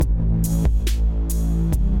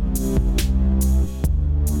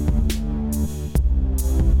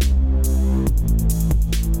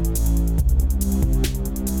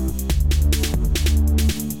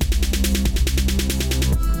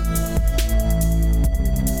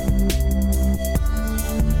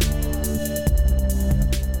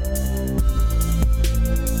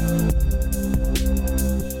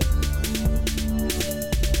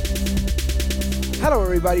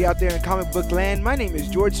everybody out there in comic book land? My name is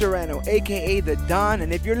George Serrano, aka The Don,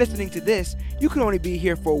 and if you're listening to this, you can only be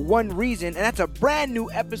here for one reason, and that's a brand new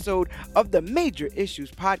episode of the Major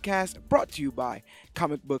Issues Podcast, brought to you by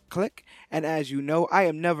Comic Book Click. And as you know, I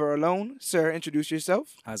am never alone. Sir, introduce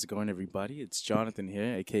yourself. How's it going, everybody? It's Jonathan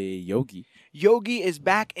here, aka Yogi. Yogi is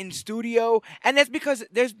back in studio, and that's because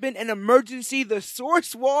there's been an emergency. The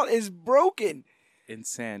source wall is broken.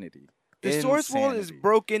 Insanity. The source wall is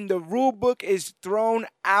broken. The rule book is thrown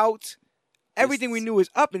out. Everything we knew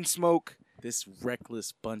is up in smoke. This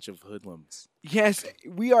reckless bunch of hoodlums. Yes,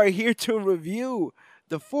 we are here to review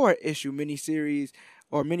the 4-issue miniseries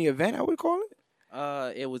or mini event, I would call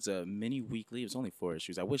it. It was a mini weekly. It was only 4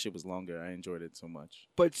 issues. I wish it was longer. I enjoyed it so much.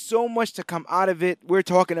 But so much to come out of it. We're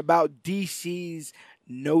talking about DC's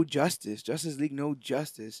No Justice, Justice League No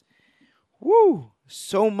Justice. Woo!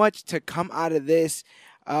 So much to come out of this.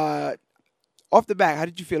 Off the bat, how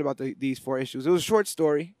did you feel about these 4 issues? It was a short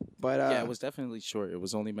story, but yeah, it was definitely short. It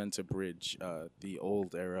was only meant to bridge the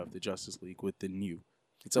old era of the Justice League with the new.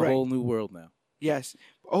 It's a whole new world now. Yes.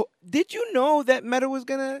 Oh, did you know that Metal was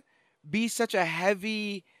gonna be such a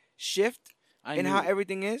heavy shift in how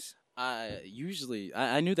everything is?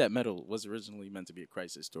 I knew that Metal was originally meant to be a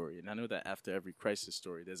crisis story, and I know that after every crisis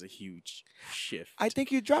story, there's a huge shift. I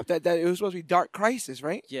think you dropped that it was supposed to be Dark Crisis,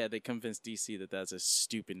 right? Yeah, they convinced DC that that's a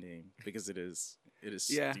stupid name because it is. It is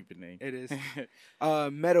a stupid name. It is.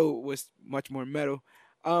 Metal was much more metal.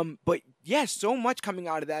 But yeah, so much coming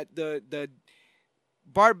out of that. The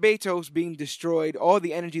Barbatos being destroyed, all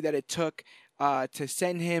the energy that it took to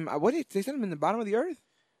send him. What did they send him in the bottom of the earth?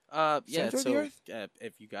 Yeah, so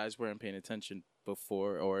if you guys weren't paying attention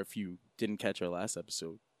before, or if you didn't catch our last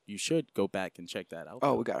episode, you should go back and check that out.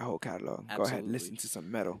 Oh, we got a whole catalog. Absolutely. Go ahead and listen to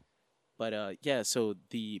some Metal. But yeah, so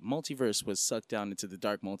the multiverse was sucked down into the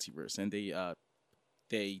dark multiverse, and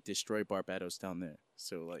they destroyed Barbados down there.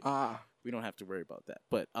 So we don't have to worry about that.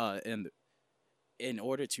 But and in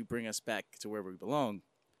order to bring us back to where we belong,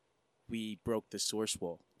 we broke the source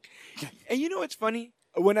wall. And you know what's funny?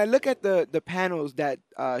 When I look at the panels that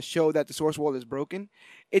show that the source wall is broken,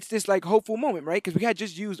 it's this like hopeful moment, right? Because we had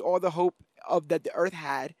just used all the hope that the Earth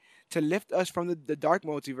had to lift us from the dark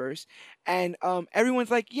multiverse, and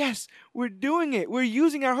everyone's like, "Yes, we're doing it. We're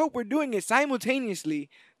using our hope. We're doing it." Simultaneously,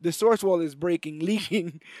 the source wall is breaking,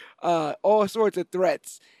 leaking all sorts of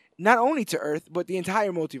threats, not only to Earth but the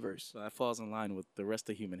entire multiverse. So that falls in line with the rest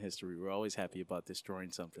of human history. We're always happy about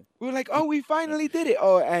destroying something. We're like, oh, we finally did it.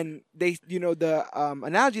 Oh, and they, the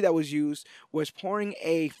analogy that was used was pouring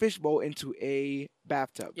a fishbowl into a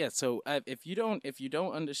bathtub. Yeah. So if you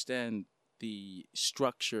don't understand the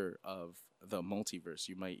structure of the multiverse,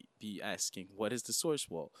 you might be asking, what is the source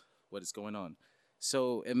wall? What is going on?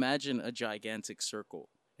 So imagine a gigantic circle,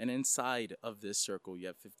 and inside of this circle, you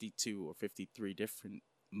have 52 or 53 different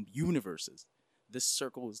universes. This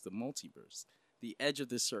circle is the multiverse. The edge of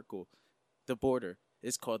this circle, the border,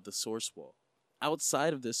 is called the source wall.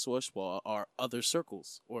 Outside of this source wall are other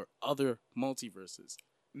circles or other multiverses.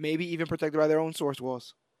 Maybe even protected by their own source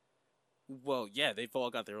walls. Well, yeah, they've all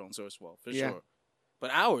got their own source wall, for sure.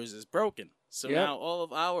 But ours is broken. So now all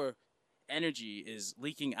of our energy is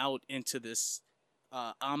leaking out into this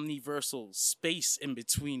omniversal space in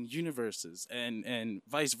between universes, and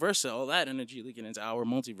vice versa. All that energy leaking into our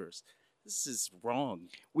multiverse. This is wrong.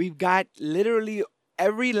 We've got literally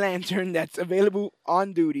every lantern that's available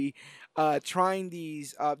on duty trying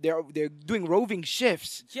these. They're doing roving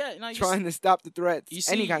shifts. Yeah, trying to stop the threats.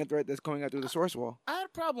 Any kind of threat that's coming out through the source wall. I had a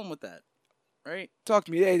problem with that. Right? Talk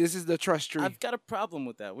to me. Hey, this is the trust tree. I've got a problem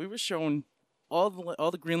with that. We were shown all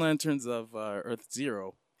the Green Lanterns of Earth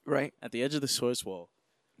Zero. Right. At the edge of the source wall.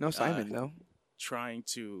 No Simon, though. Trying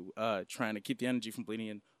to keep the energy from bleeding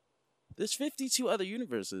in. There's 52 other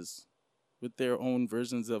universes with their own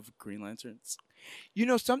versions of Green Lanterns.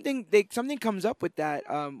 Something comes up with that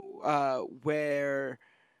where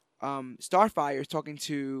Starfire is talking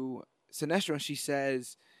to Sinestro, and she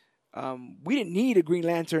says, we didn't need a Green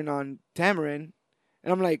Lantern on Tamaran.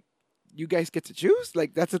 And I'm like, you guys get to choose?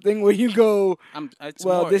 Like, that's the thing where you go,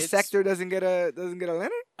 this sector doesn't get a lantern?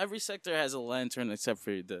 Every sector has a lantern except for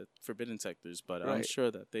the forbidden sectors, but I'm sure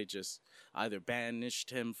that they just either banished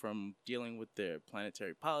him from dealing with their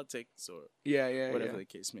planetary politics or whatever the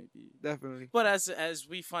case may be. Definitely. But as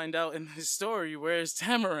we find out in this story, where's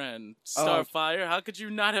Tamaran? Starfire, how could you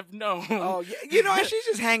not have known? Oh, yeah. She's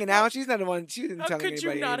just hanging out. She's not the one. She didn't tell anybody. How could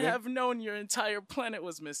you not anything. have known your entire planet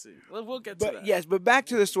was missing? We'll get to that. Yes, but back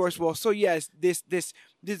to the source wall. So yes, this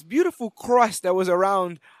beautiful crust that was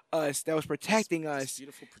around us, that was protecting This us,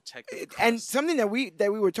 beautiful protective and crust. something that we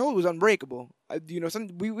were told was unbreakable.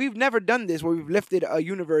 We've never done this where we've lifted a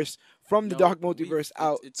universe from the No, dark multiverse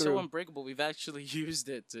out it's so through. unbreakable. We've actually used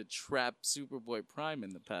it to trap Superboy Prime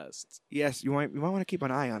in the past. Yes, you might want to keep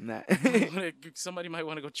an eye on that. Somebody might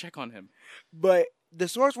want to go check on him. But the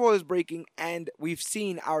source wall is breaking, and we've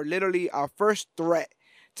seen our first threat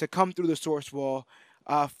to come through the source wall.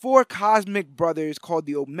 Four cosmic brothers called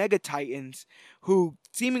the Omega Titans, who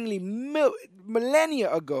seemingly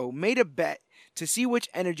millennia ago made a bet to see which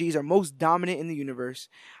energies are most dominant in the universe.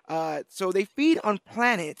 So they feed on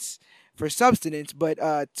planets for substance, but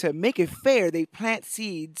to make it fair, they plant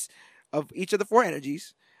seeds of each of the four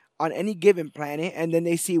energies on any given planet, and then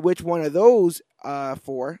they see which one of those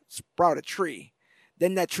four sprout a tree.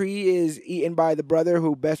 Then that tree is eaten by the brother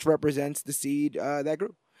who best represents the seed that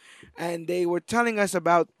grew. And they were telling us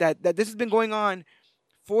about that this has been going on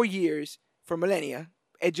for years, for millennia.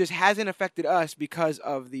 It just hasn't affected us because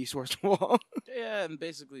of the source wall. Yeah, and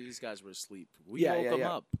basically these guys were asleep. We Yeah, woke yeah, them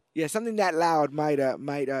yeah. up. Yeah, something that loud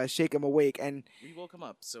might shake them awake. And We woke them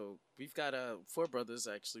up. So we've got four brothers.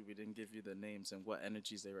 Actually, we didn't give you the names and what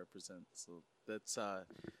energies they represent. So that's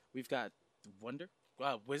we've got wonder,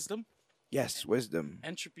 wisdom, yes, wisdom.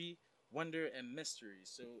 entropy, wonder, and mystery.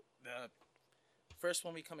 So the first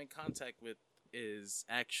one we come in contact with is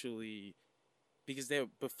actually because they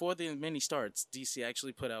before the mini starts, DC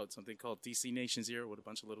actually put out something called DC Nation Zero with a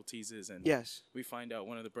bunch of little teases, and Yes, we find out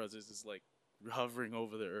one of the brothers is like hovering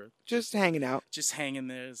over the earth, just hanging out. just hanging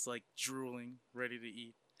there, it's like drooling, ready to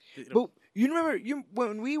eat. But you remember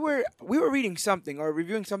when we were reading something or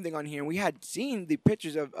reviewing something on here, and we had seen the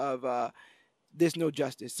pictures of There's No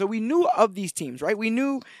Justice. So we knew of these teams, right? We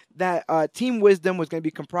knew that Team Wisdom was going to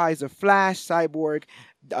be comprised of Flash, Cyborg,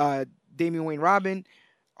 Damian Wayne Robin,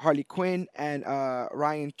 Harley Quinn, and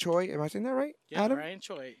Ryan Choi. Am I saying that right? Yeah, Adam? Ryan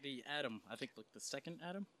Choi, the Atom. I think like the second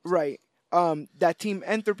Atom. Right. That Team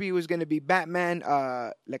Entropy was going to be Batman,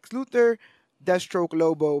 Lex Luthor, Deathstroke,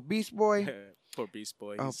 Lobo, Beast Boy. Poor Beast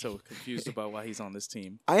Boy. Oh. He's so confused about why he's on this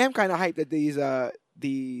team. I am kind of hyped that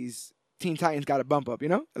these Teen Titans got a bump up,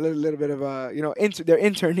 a little bit of they're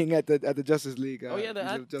interning at the Justice League. Oh yeah, these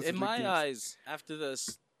little Justice in League my teams. eyes, after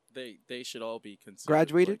this, they should all be considered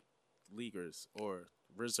Graduated? like, leaguers or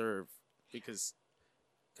reserve because,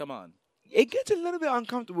 come on, It gets a little bit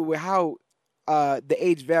uncomfortable with how the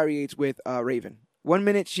age varies with Raven. 1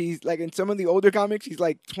 minute she's like in some of the older comics she's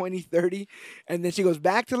like 20, 30, and then she goes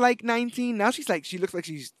back to like 19. Now she looks like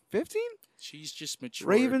she's 15. she's just matured.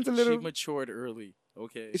 Raven's a little- She matured early.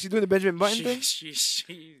 Okay. Is she doing the Benjamin Button she, thing?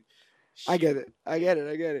 she, I get it.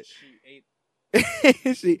 She ate.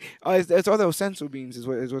 It's all those sensu beans is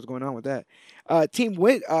what's going on with that. Team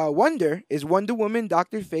Wonder is Wonder Woman,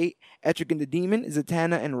 Doctor Fate, Etrigan the Demon,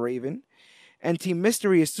 Zatanna, and Raven. And Team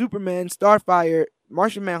Mystery is Superman, Starfire,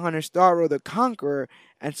 Martian Manhunter, Starro, the Conqueror,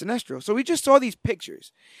 and Sinestro. So we just saw these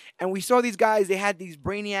pictures, and we saw these guys. They had these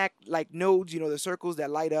Brainiac like nodes, the circles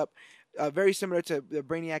that light up. Very similar to the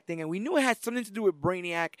Brainiac thing, and we knew it had something to do with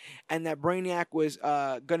Brainiac, and that Brainiac was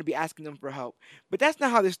going to be asking them for help. But that's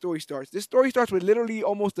not how this story starts. This story starts with literally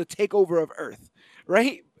almost a takeover of Earth,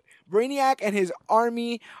 right? Brainiac and his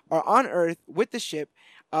army are on Earth with the ship,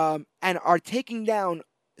 and are taking down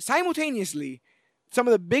simultaneously some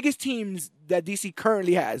of the biggest teams that DC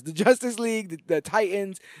currently has: the Justice League, the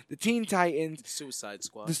Titans, the Teen Titans, Suicide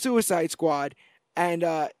Squad. the Suicide Squad, and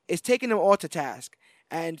it's taking them all to task.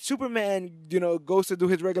 And Superman, goes to do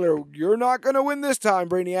his regular, "You're not going to win this time,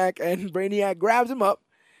 Brainiac." And Brainiac grabs him up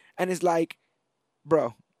and is like,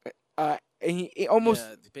 bro. And he almost...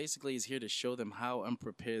 Yeah, basically he's here to show them how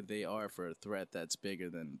unprepared they are for a threat that's bigger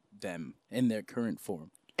than them in their current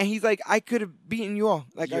form. And he's like, "I could have beaten you all.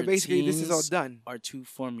 Like, Your this is all teams done." Are too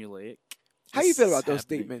formulaic. How you feel This about is those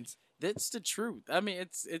happening. statements? That's the truth. I mean,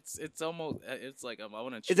 it's almost it's like I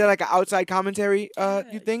want to. Is that like an outside commentary,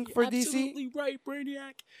 you think, for DC? Absolutely right,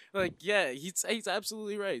 Brainiac. Like, yeah, he's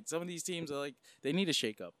absolutely right. Some of these teams are like they need a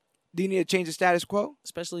shake up, Do you need to change the status quo?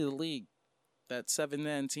 especially the league. That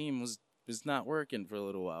 7-man team was not working for a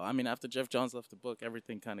little while. I mean, after Jeff Johns left the book,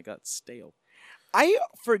 everything kind of got stale. I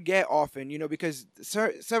forget often, because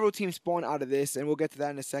several teams spawn out of this, and we'll get to that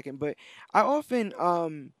in a second. But I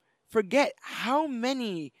often forget how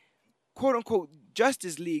many quote-unquote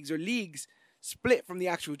Justice Leagues or leagues split from the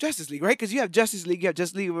actual Justice League, right? Because you have Justice League, you have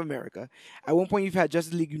Justice League of America. At one point, you've had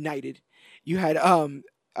Justice League United. You had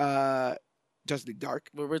Justice League Dark.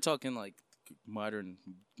 We're talking like modern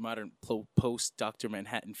post Dr.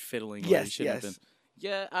 Manhattan fiddling. Where Yes, he shouldn't have yes. been.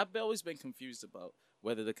 Yeah, I've always been confused about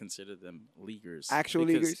whether to consider them leaguers. Actual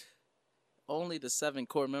because leaguers. only the 7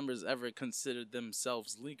 core members ever considered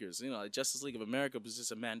themselves leaguers. You know, like Justice League of America was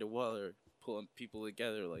just Amanda Waller pulling people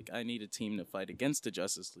together. Like, I need a team to fight against the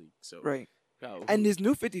Justice League. So, Right. who- And this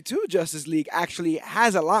new 52 Justice League actually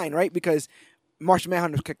has a line, right? Because Martian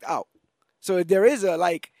Manhunter was kicked out. So there is a,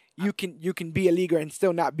 like, you can be a leaguer and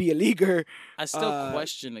still not be a leaguer. I still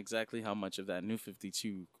question exactly how much of that new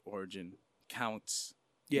 52 origin counts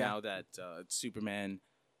now that Superman's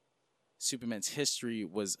history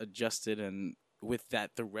was adjusted, and with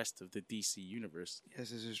that, the rest of the DC universe. Yes,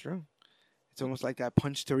 this is true. It's almost like that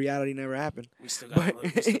punch to reality never happened. We still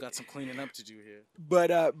got some cleaning up to do here. But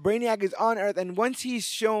Brainiac is on Earth, and once he's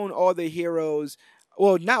shown all the heroes,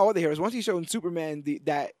 well, not all the heroes, once he's shown Superman the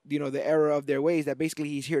error of their ways, that basically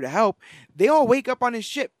he's here to help, they all wake up on his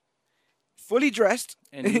ship, fully dressed,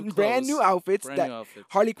 And new in brand new clothes. outfits. Brand that new outfits.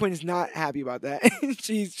 Harley Quinn's not happy about that.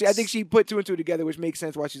 I think she put 2 and 2 together, which makes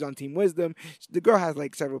sense why she's on Team Wisdom. The girl has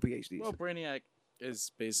like several PhDs. Well, Brainiac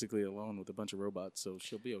is basically alone with a bunch of robots, so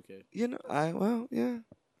she'll be okay. You know, I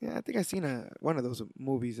think I've seen one of those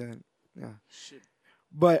movies, and yeah. Shit.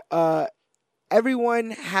 But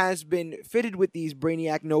everyone has been fitted with these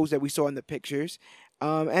Brainiac nose that we saw in the pictures,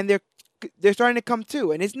 and they're starting to come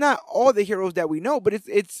too. And it's not all the heroes that we know, but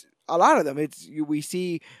it's a lot of them. We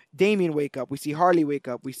see Damian wake up, we see Harley wake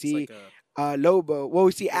up, we see Lobo. Well,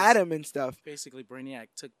 we see Adam and stuff. Basically, Brainiac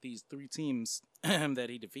took these 3 teams that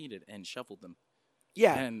he defeated and shuffled them.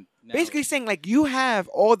 Yeah. And now Basically saying, like, you have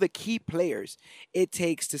all the key players it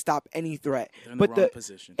takes to stop any threat. they're in But the wrong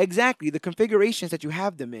position. Exactly. The configurations that you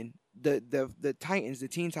have them in, the Titans, the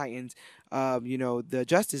Teen Titans, the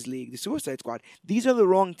Justice League, the Suicide Squad, these are the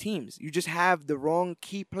wrong teams. You just have the wrong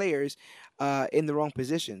key players in the wrong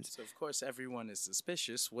positions. So, of course, everyone is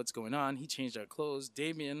suspicious. What's going on? He changed our clothes.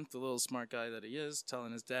 Damian, the little smart guy that he is,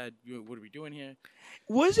 telling his dad, what are we doing here?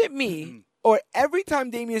 Was it me, or every time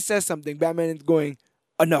Damian says something, Batman is going,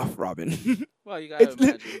 enough, Robin? Well, you gotta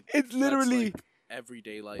imagine. It's literally that's like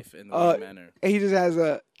everyday life in the right manner. And he just has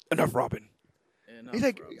enough, Robin. Enough, He's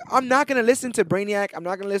like, Robin. I'm not going to listen to Brainiac. I'm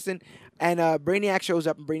not going to listen. And Brainiac shows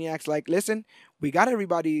up, and Brainiac's like, listen, we got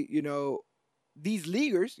everybody, these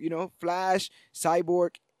leaguers, Flash,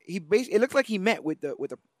 Cyborg. It looks like he met with the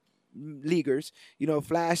leaguers,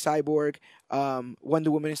 Flash, Cyborg,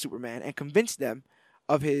 Wonder Woman, and Superman, and convinced them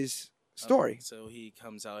of his story. So he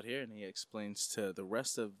comes out here and he explains to the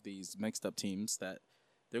rest of these mixed up teams that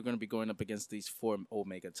they're going to be going up against these 4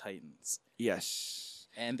 Omega Titans. Yes.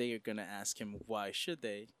 And they are going to ask him why should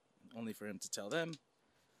they, only for him to tell them,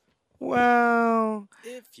 well,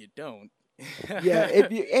 if you don't. Yeah,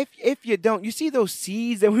 if you don't, you see those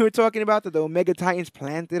seeds that we were talking about that the Omega Titans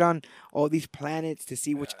planted on all these planets to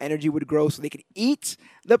see which energy would grow so they could eat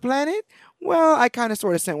the planet? Well, I kind of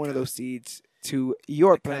sort of sent one of those seeds to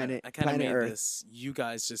your planet, I kind of planet made Earth. this you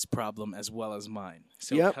guys' problem as well as mine.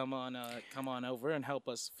 So Yep. come on over and help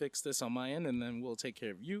us fix this on my end, and then we'll take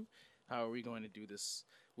care of you. How are we going to do this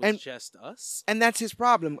with And- just us? And that's his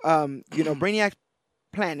problem. Brainiac's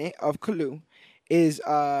planet of Cthulhu is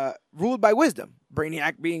ruled by wisdom.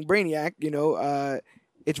 Brainiac being Brainiac,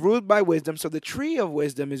 it's ruled by wisdom. So the tree of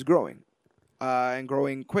wisdom is growing, and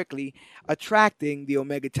growing quickly, attracting the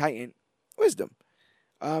Omega Titan wisdom.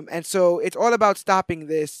 And so it's all about stopping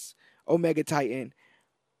this Omega Titan.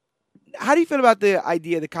 How do you feel about the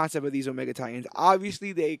idea, the concept of these Omega Titans?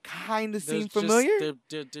 Obviously, they kind of seem familiar.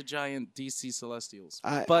 They're giant DC Celestials.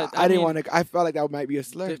 I But didn't mean, want to. I felt like that might be a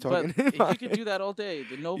slur talking. But about you could do that all day.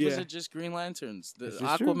 The Novas Yeah. are just Green Lanterns. The This is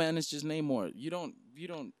true. Aquaman is just Namor.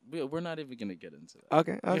 We're not even gonna get into that.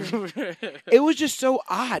 Okay. It was just so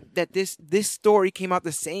odd that this story came out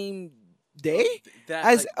the same day That,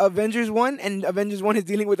 as like, Avengers 1, and Avengers 1 is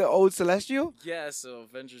dealing with the old Celestial. yeah, so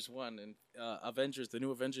Avengers 1 and the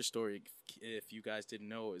new Avengers story, if you guys didn't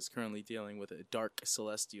know, is currently dealing with a Dark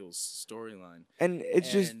Celestials storyline. And it's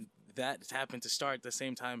just And that happened to start at the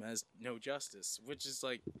same time as No Justice, which is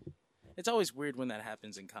like, it's always weird when that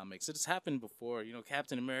happens in comics. It's happened before.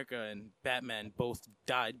 Captain America and Batman both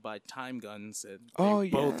died by time guns, and they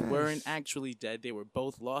both weren't yes. actually dead. They were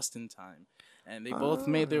both lost in time, and they both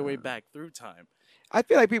made their way back through time. I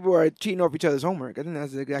feel like people are cheating off each other's homework. I think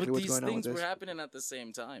that's exactly But what's these going on with things this. were happening at the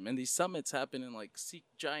same time, and these summits happen in like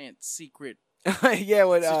giant secret Yeah,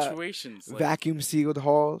 with situations. Like, vacuum sealed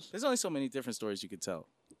halls. there's only so many different stories you could tell.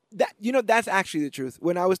 That's actually the truth.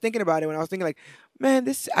 When I was thinking about it, when I was thinking like, man,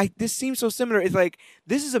 this seems so similar. It's like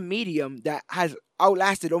this is a medium that has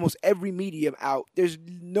outlasted almost every medium out. There's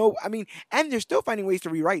no, and they're still finding ways to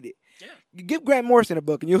rewrite it. Yeah. You give Grant Morrison a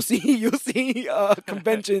book, and you'll see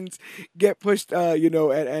conventions get pushed,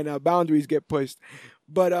 and boundaries get pushed.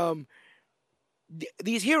 But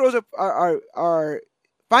these heroes are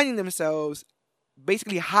finding themselves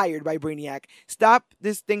basically hired by Brainiac. Stop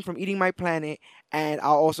this thing from eating my planet, and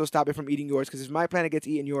I'll also stop it from eating yours. Because if my planet gets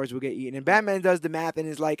eaten, yours will get eaten. And Batman does the math and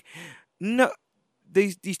is like, no,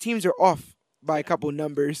 these teams are off by a couple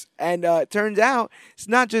numbers. And turns out it's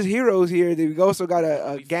not just heroes here. We've also got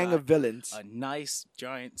a We've gang got of villains. A nice,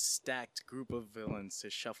 giant, stacked group of villains to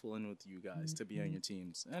shuffle in with you guys to be on your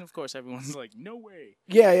teams. And of course, everyone's like, no way.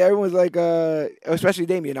 Yeah, everyone's like, especially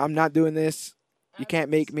Damien, I'm not doing this. You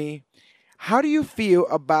can't make me. How do you feel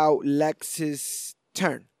about Lex's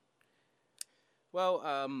turn? Well,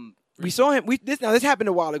 we saw him. This happened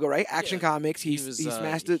a while ago, right? Action Yeah. Comics. He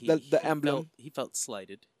smashed the emblem. He felt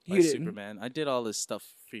slighted He by didn't. Superman. I did all this stuff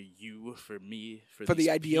for you, for me, for For these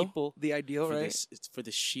the ideal, people, the ideal, for right? It's for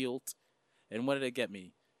the shield. And what did it get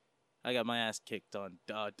me? I got my ass kicked on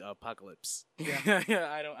Apocalypse. Yeah.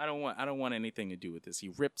 I don't want anything to do with this. He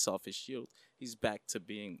rips off his shield. He's back to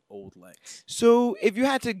being old Lex. So, if you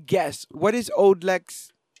had to guess, what is old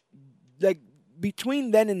Lex like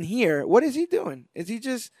between then and here? What is he doing? Is he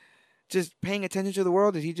just paying attention to the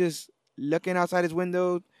world? Is he just looking outside his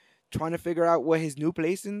window, trying to figure out what his new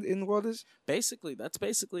place in the world is? Basically, that's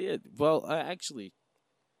basically it. Well,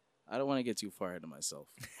 I don't want to get too far ahead of myself.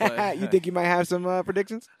 But You think you might have some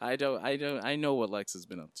predictions? I don't. I know what Lex has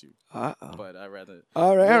been up to. Uh-oh. But I rather.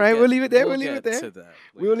 All right. We'll leave it there. We'll leave it there. To that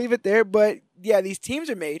We'll leave it there. But yeah, these teams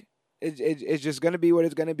are made. It's just gonna be what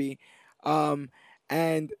it's gonna be.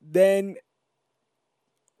 And then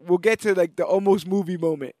we'll get to like the almost movie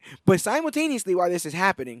moment. But simultaneously, while this is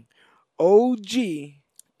happening, OG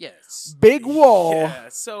Yes. Big Wall. Yeah.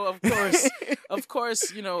 So of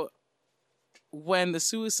course, when the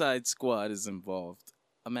Suicide Squad is involved,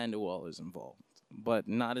 Amanda Waller is involved, but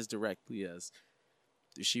not as directly as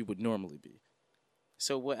she would normally be.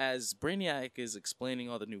 So as Brainiac is explaining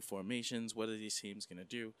all the new formations, what are these teams gonna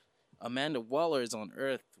do? Amanda Waller is on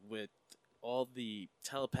Earth with all the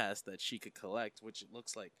telepaths that she could collect, which it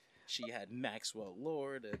looks like she had Maxwell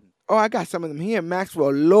Lord and Oh, I got some of them here.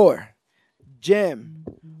 Maxwell Lore, Gem,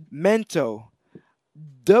 Mento,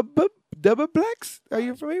 Double-Plex. Are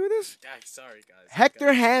you familiar with this? sorry guys.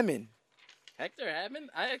 Hector Hammond. Hector Hammond?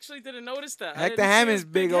 I actually didn't notice that. Hector Hammond's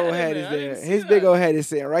big old head is I didn't there. see His that. big old head is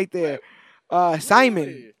there, right there. Simon.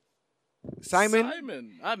 Really?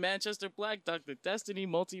 Simon. Manchester Black, Dr. Destiny,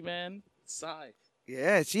 Multi-Man, Psy.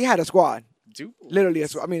 Yeah, she had a squad. Duplo. Literally a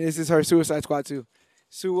squad. I mean, this is her Suicide Squad too.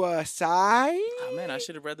 Suicide. Oh man, I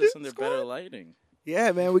should have read this under better Squad? lighting.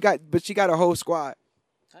 Yeah, man, but she got a whole squad.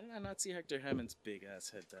 How did I not see Hector Hammond's big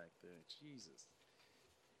ass head back there? Jesus.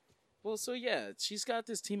 Well, so yeah, she's got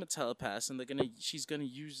this team of telepaths, and she's gonna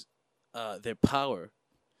use their power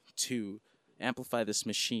to amplify this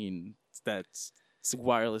machine that's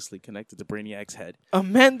wirelessly connected to Brainiac's head.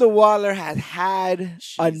 Amanda Waller has had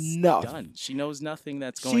She's enough. done. She knows nothing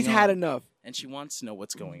that's going on. She's had enough. And she wants to know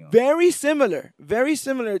what's going on. Very similar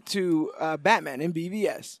to Batman in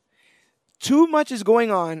BVS. Too much is going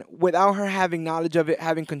on without her having knowledge of it,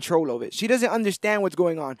 having control of it. She doesn't understand what's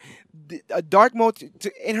going on. A dark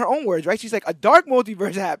in her own words, right? She's like, a dark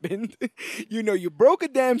multiverse happened. You broke a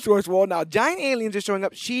damn source wall. Now giant aliens are showing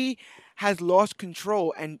up. She has lost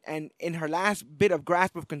control, and in her last bit of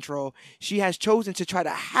grasp of control, she has chosen to try to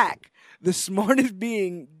hack the smartest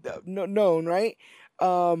being known, right?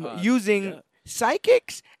 Using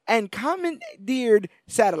psychics and commandeered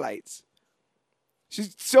satellites. She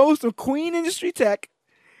shows some Queen Industry tech,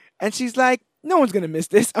 and she's like, no one's going to miss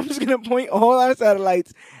this. I'm just going to point all our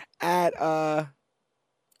satellites at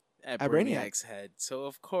Brainiac's head. So,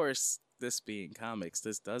 of course, this being comics,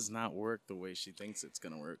 this does not work the way she thinks it's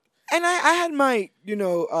going to work. And I had my,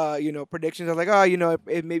 predictions. I was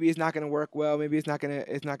like, maybe it's not going to work well. Maybe it's not going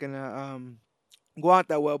to go out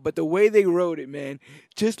that well. But the way they wrote it, man,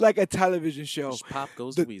 just like a television show. Pop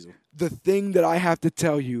goes the weasel. The thing that I have to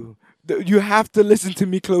tell you, you have to listen to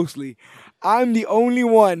me closely. I'm the only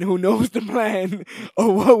one who knows the plan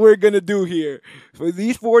of what we're going to do here. For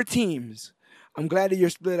these 4 teams, I'm glad that you're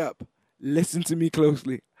split up. Listen to me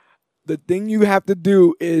closely. The thing you have to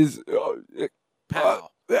do is... Pow.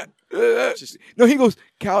 No, he goes,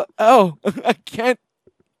 I can't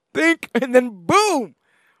think. And then boom!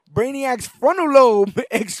 Brainiac's frontal lobe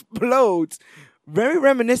explodes. Very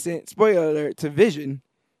reminiscent, spoiler alert, to Vision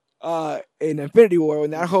in Infinity War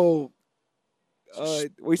when that whole...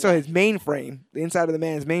 we saw his mainframe, the inside of the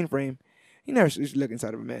man's mainframe. You never should look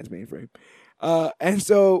inside of a man's mainframe. And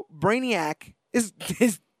so Brainiac is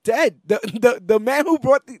dead. The man who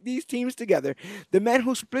brought these teams together, the man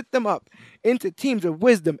who split them up into teams of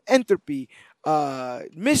wisdom, entropy,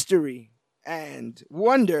 mystery, and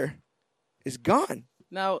wonder is gone.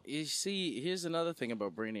 Now, you see, here's another thing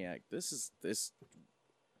about Brainiac. This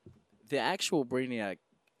the actual Brainiac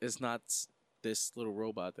is not this little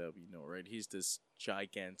robot that we know, right? He's this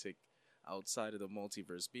gigantic outside of the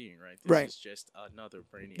multiverse being, right? This Right. is just another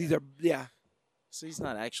Brainiac. These are So he's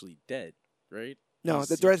not actually dead, right? No,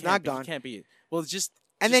 the threat's not gone. He can't be. Well, it's just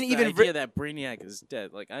And just then the even idea that Brainiac is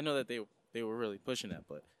dead. Like I know that they were really pushing that,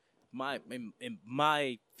 but in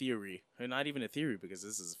my theory, or not even a theory because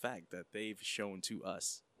this is a fact that they've shown to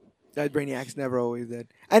us. That Brainiac's never always dead.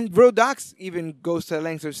 And Bro Docs even goes to the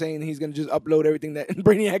lengths of saying he's gonna just upload everything that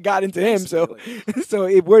Brainiac got into him. So, so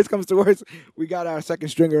if worse comes to worse, we got our second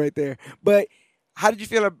stringer right there. But how did you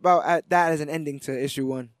feel about that as an ending to issue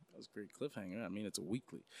 1? That was a great cliffhanger. I mean, it's a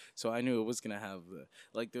weekly, so I knew it was gonna have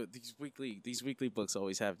these weekly books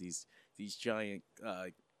always have these giant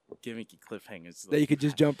gimmicky cliffhangers That you could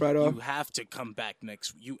just jump right off. You have to come back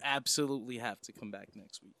next week. You absolutely have to come back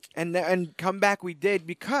next week. And come back we did,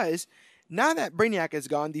 because now that Brainiac is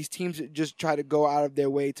gone, these teams just try to go out of their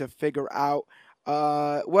way to figure out,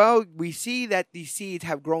 well, we see that these seeds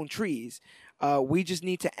have grown trees. We just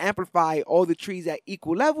need to amplify all the trees at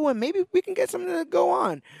equal level, and maybe we can get something to go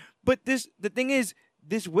on. But the thing is,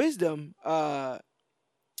 this wisdom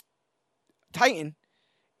Titan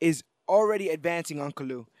is already advancing on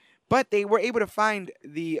Kalu. But they were able to find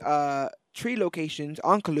the tree locations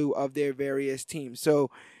on Kalu of their various teams. So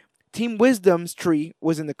Team Wisdom's tree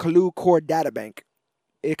was in the Kalu core databank.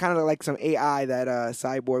 It kind of looked like some AI that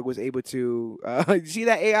Cyborg was able to... you see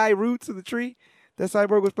that AI roots of the tree that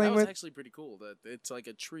Cyborg was playing with? That was actually pretty cool. That it's like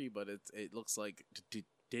a tree, but it looks like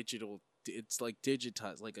digital... It's like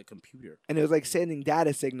digitized, like a computer. And it was like sending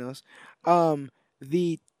data signals.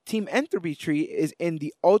 The Team Entropy tree is in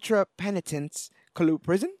the Ultra Penitence Kalu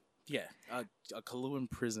prison. Yeah, a Kaluan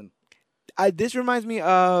prison. This reminds me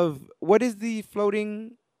of, what is the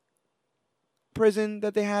floating prison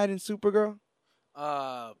that they had in Supergirl?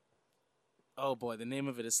 Oh boy, the name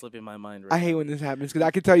of it is slipping my mind right I hate now. when this happens, because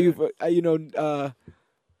I can tell you, No.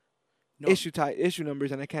 issue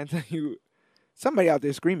numbers, and I can't tell you. Somebody out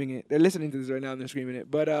there screaming it. They're listening to this right now and they're screaming it.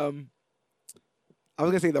 But I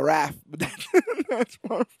was gonna say the RAF, but that's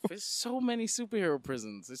far. There's so many superhero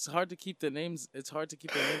prisons. It's hard to keep the names. It's hard to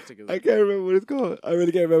keep the names together. I can't remember what it's called. I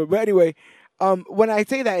really can't remember. But anyway, when I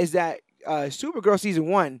say that is that Supergirl season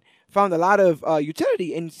 1 found a lot of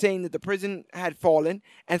utility in saying that the prison had fallen,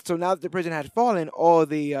 and so now that the prison had fallen, all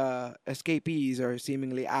the escapees are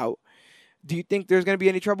seemingly out. Do you think there's going to be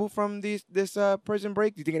any trouble from this prison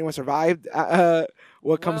break? Do you think anyone survived?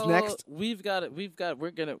 What comes next? We're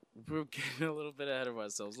getting a little bit ahead of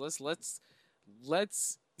ourselves.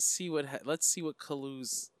 Let's see what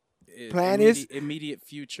Kalu's plan is immediate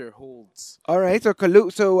future holds. All right, so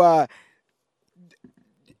Kalu,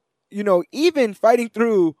 even fighting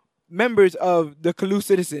through members of the Kalu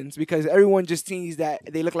citizens, because everyone just sees that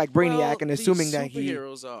they look like Brainiac and assuming that he...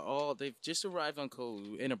 superheroes are all... They've just arrived on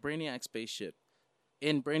Kalu in a Brainiac spaceship,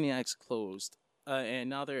 in Brainiac's clothes, and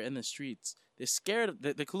now they're in the streets. They're scared.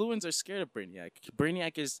 The Kaluans are scared of Brainiac.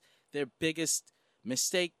 Brainiac is their biggest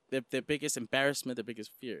mistake, their biggest embarrassment, their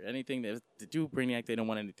biggest fear. Anything to do with Brainiac, they don't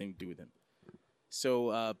want anything to do with him.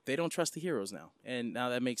 So they don't trust the heroes now. And now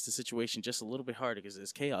that makes the situation just a little bit harder because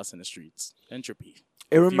there's chaos in the streets. Entropy.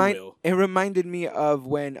 It reminded me of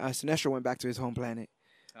when Sinestro went back to his home planet.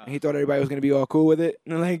 And he thought everybody was going to be all cool with it.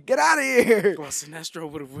 And they're like, get out of here! Well,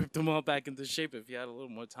 Sinestro would have whipped them all back into shape if he had a little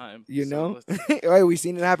more time. You know? Right, we've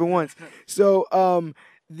seen it happen once. So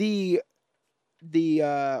the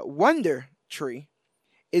Wonder Tree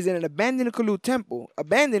is in an abandoned Kalu temple.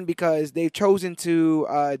 Abandoned because they've chosen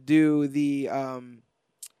to do the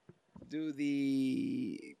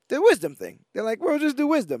wisdom thing. They're like, we'll just do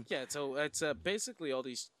wisdom. Yeah, so it's basically all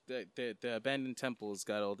these the abandoned temples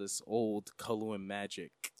got all this old Kaluan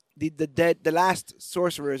magic. The last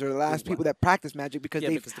sorcerers or the last people that practice magic because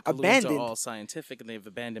they've the abandoned. Are all scientific and they've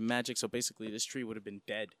abandoned magic. So basically, this tree would have been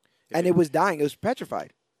dead. And it was dying. It was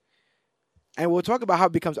petrified. And we'll talk about how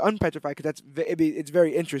it becomes unpetrified because it's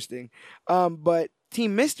very interesting. But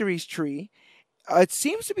Team Mystery's tree, it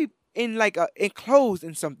seems to be enclosed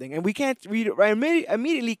in something, and we can't read it right.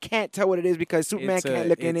 Immediately can't tell what it is because Superman can't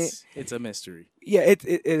look in it. It's a mystery. Yeah, it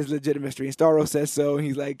is legit a mystery. And Starro says so. And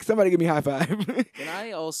he's like, somebody give me a high five. Can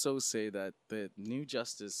I also say that the New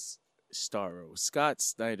Justice Starro, Scott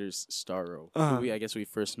Snyder's Starro, who I guess we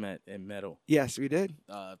first met in Metal. Yes, we did.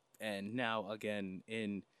 And now again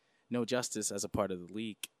in No Justice as a part of the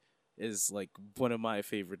League is like one of my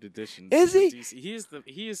favorite additions. Is he? DC.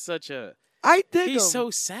 He is such a I dig him. He's so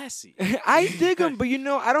sassy. I dig him, but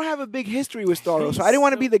I don't have a big history with Starro, so I He's didn't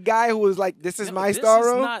want to so- be the guy who was like, "This is No, my this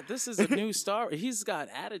Starro." Is not, this is a new Starro. He's got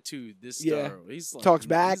attitude. This Yeah. Starro. He's like, Talks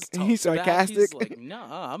back. He's back. sarcastic. He's like,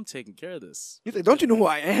 nah, I'm taking care of this. He's like, "Don't you know who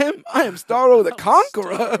I am? I am Starro the I'm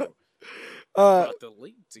Conqueror." Starro. Uh, Brought the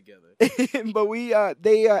league together. but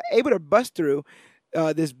they able to bust through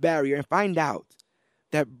this barrier and find out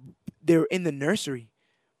that they're in the nursery.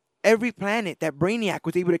 Every planet that Brainiac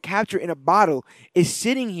was able to capture in a bottle is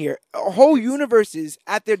sitting here. A whole universe is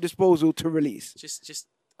at their disposal to release. Just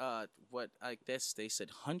what I guess they said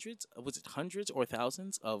hundreds. Was it hundreds or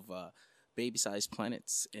thousands of baby-sized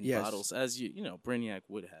planets in Yes. bottles, as Brainiac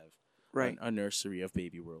would have. Right. A nursery of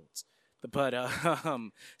baby worlds. But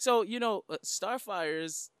so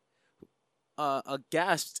Starfire's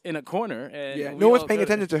gasped in a corner, and Yeah. we No one's all paying go-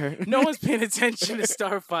 attention to her. No one's paying attention to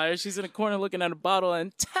Starfire. She's in a corner looking at a bottle,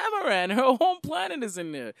 and Tamaran, her home planet, is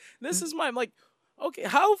in there. This is I'm like, okay,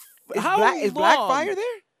 how Is long? Blackfire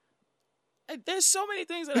there? There's so many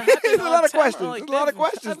things that are happening. There's a lot on of Tamara. questions. Like, There's a lot of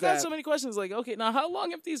questions I've got to so many questions. Like, okay, now how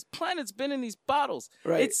long have these planets been in these bottles?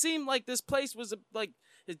 Right. It seemed like this place was dead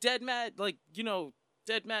dead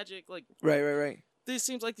magic. Like, Right. this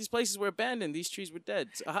seems like these places were abandoned. These trees were dead.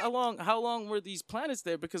 So how long were these planets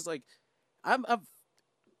there? Because like, I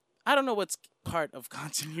don't know what's part of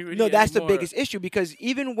continuity. No, that's the anymore. biggest issue because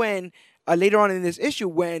even when later on in this issue,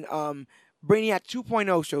 when Brainiac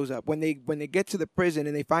 2.0 shows up, when they get to the prison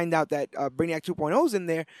and they find out that Brainiac 2.0 is in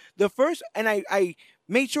there, the first, and I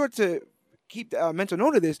made sure to keep the mental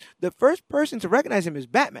note of this, the first person to recognize him is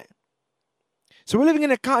Batman. So we're living in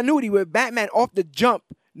a continuity where Batman off the jump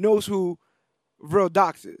knows who Vril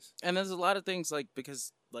Dox is. And there's a lot of things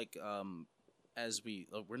because as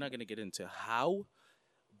we're not gonna get into how,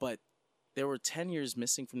 but there were 10 years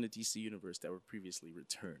missing from the DC universe that were previously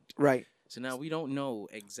returned. Right. So now we don't know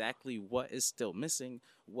exactly what is still missing,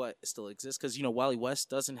 what still exists, because Wally West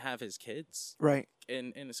doesn't have his kids Right.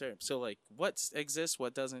 in a certain. So like, what exists,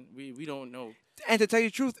 what doesn't, we don't know. And to tell you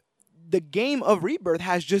the truth, the game of Rebirth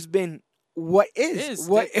has just been what is.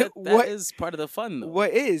 That is part of the fun, though.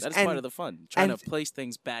 What is. That's And part of the fun. Trying to place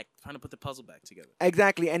things back, trying to put the puzzle back together.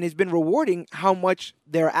 Exactly, and it's been rewarding how much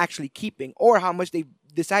they're actually keeping, or how much they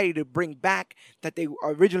decided to bring back that they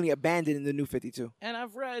originally abandoned in the New 52. And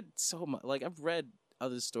I've read so much. Like, I've read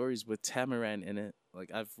other stories with Tamaran in it.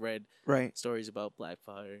 Like, I've read Right. stories about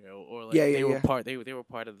Blackfire, or like Yeah, they were yeah. part. They were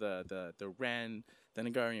part of the Ran, the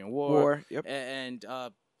Nagarian War. Yep. And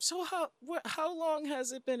so how long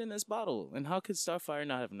has it been in this bottle, and how could Starfire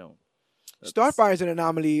not have known? Starfire is an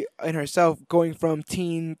anomaly in herself, going from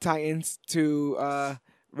Teen Titans to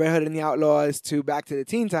Red Hood and the Outlaws to back to the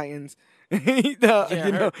Teen Titans.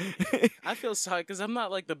 I feel sorry because I'm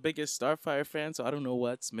not like the biggest Starfire fan, so I don't know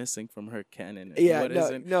what's missing from her canon. And Yeah, what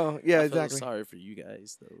isn't. yeah, I exactly. feel sorry for you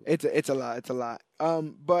guys though. It's a lot.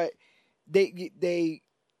 But they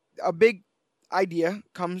a big idea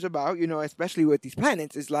comes about, especially with these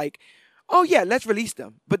planets, is like, oh yeah, let's release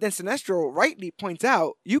them. But then Sinestro rightly points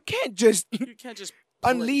out, you can't just You can't just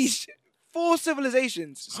unleash full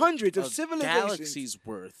civilizations, hundreds of civilizations. galaxies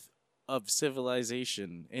worth of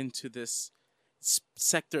civilization into this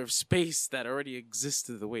sector of space that already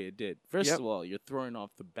existed the way it did. First Yep. of all, you're throwing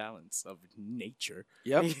off the balance of nature.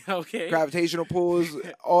 Yep. Okay. Gravitational pulls,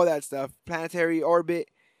 all that stuff, planetary orbit.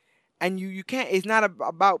 And you can't, it's not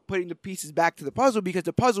about putting the pieces back to the puzzle because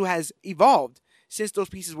the puzzle has evolved since those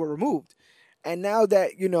pieces were removed. And now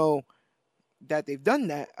that, that they've done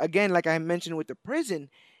that, again, like I mentioned with the prison,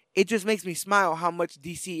 it just makes me smile how much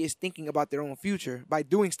DC is thinking about their own future by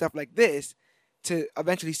doing stuff like this to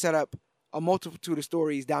eventually set up a multitude of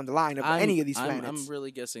stories down the line of any of these planets. I'm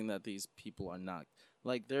really guessing that these people are not,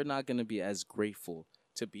 they're not going to be as grateful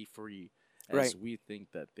to be free as Right. we think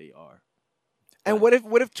that they are. And what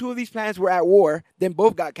if two of these planets were at war, then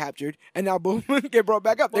both got captured, and now both get brought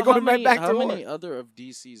back up? They're going right back to How war. many other of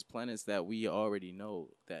DC's planets that we already know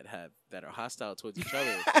that are hostile towards each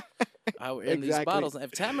other are in these Exactly. bottles? If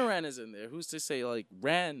Tamaran is in there, who's to say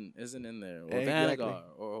Ran isn't in there, or Exactly.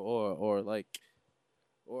 Vanagar,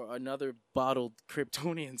 or another bottled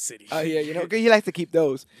Kryptonian city? Oh yeah, 'cause he likes to keep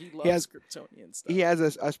those. He loves Kryptonian stuff. He has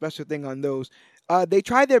a special thing on those. They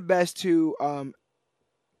try their best to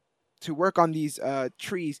work on these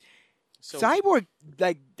trees. So Cyborg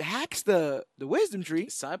hacks the wisdom tree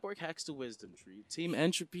Cyborg hacks the wisdom tree. Team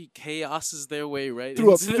Entropy chaoses their way right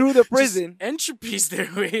through into the prison. Entropy's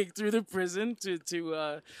their way through the prison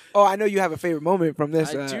to Oh, I know you have a favorite moment from this.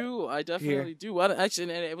 I definitely do. Actually,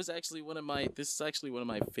 and it was actually this is actually one of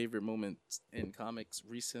my favorite moments in comics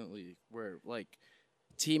recently, where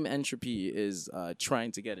Team Entropy is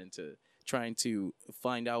trying trying to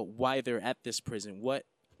find out why they're at this prison. What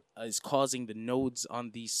is causing the nodes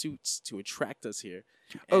on these suits to attract us here?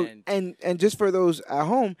 And just for those at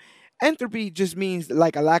home, entropy just means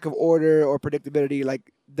like a lack of order or predictability,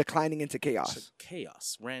 like declining into chaos.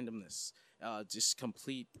 Chaos, randomness, just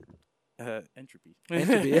complete entropy.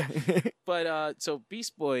 Entropy, yeah. But so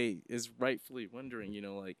Beast Boy is rightfully wondering,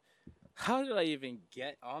 like, how did I even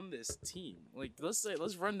get on this team? Like, let's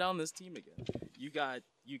run down this team again. You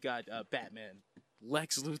got Batman,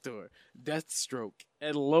 Lex Luthor, Deathstroke,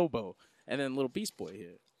 and Lobo, and then little Beast Boy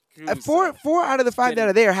here. Four out of the 5 that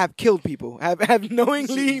are there have killed people, have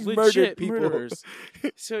knowingly murdered people. Murderers.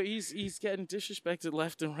 So he's getting disrespected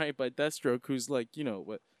left and right by Deathstroke, who's like,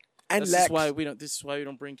 what? And This Lex. is why we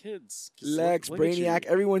don't bring kids. Lex, Look at you. Brainiac,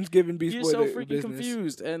 everyone's giving Beast You're Boy so the freaking business.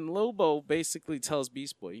 confused. And Lobo basically tells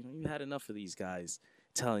Beast Boy, you had enough of these guys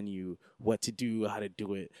telling you what to do, how to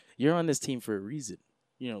do it. You're on this team for a reason.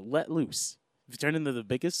 Let loose. Turn into the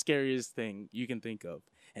biggest, scariest thing you can think of,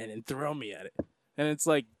 and then throw me at it. And it's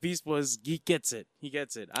like Beast Boy's, he gets it.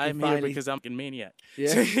 I'm here because I'm a maniac. Yeah.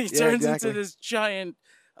 So he turns exactly. into this giant,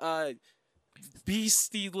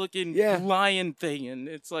 beastie-looking lion thing, and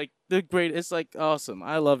it's like it's like awesome.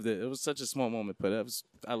 I loved it. It was such a small moment, but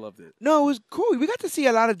I loved it. No, it was cool. We got to see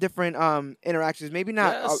a lot of different interactions. Maybe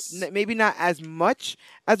not, Yes. maybe not as much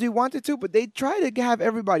as we wanted to, but they try to have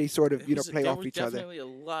everybody sort of play off each other. Definitely a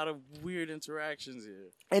lot of weird interactions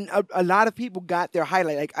here. And a lot of people got their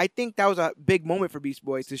highlight. Like, I think that was a big moment for Beast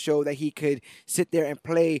Boy to show that he could sit there and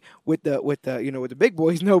play with the big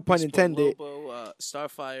boys. No pun Beast Boy, intended. Lobo,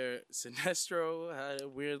 Starfire, Sinestro had a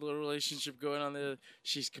weird little relationship going on there.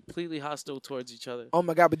 She's completely hostile towards each other. Oh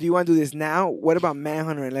my God! But do you want to do this now? What about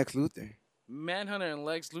Manhunter and Lex Luthor? Manhunter and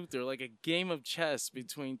Lex Luthor, like a game of chess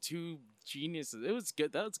between two geniuses. It was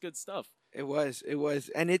good. That was good stuff. It was,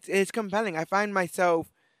 and it's compelling. I find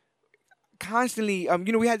myself constantly,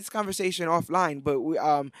 we had this conversation offline, but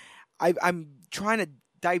I'm trying to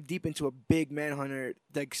dive deep into a big Manhunter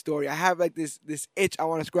like story. I have like this itch I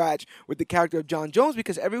want to scratch with the character of John Jones,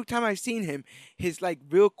 because every time I've seen him, his like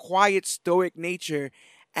real quiet, stoic nature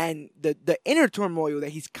and the inner turmoil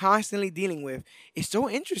that he's constantly dealing with is so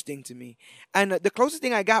interesting to me. And the closest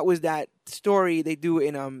thing I got was that story they do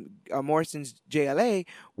in Morrison's JLA,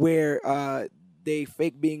 where they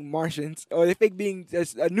fake being Martians, or they fake being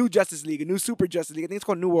a new Justice League, a new Super Justice League. I think it's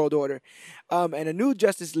called New World Order. And a new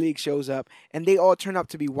Justice League shows up, and they all turn up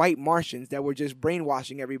to be white Martians that were just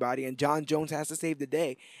brainwashing everybody, and John Jones has to save the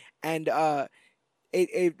day. And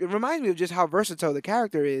it reminds me of just how versatile the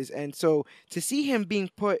character is. And so to see him being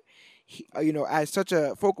put, as such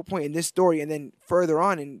a focal point in this story, and then further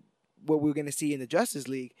on in what we're going to see in the Justice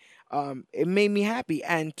League, it made me happy.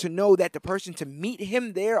 And to know that the person to meet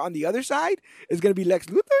him there on the other side is going to be Lex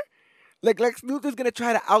Luthor. Like, Lex Luthor's going to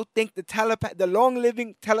try to outthink the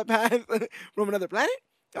long-living telepath from another planet?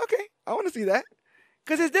 Okay, I want to see that.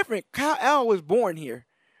 Because it's different. Kal-El was born here,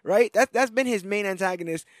 right? That's been his main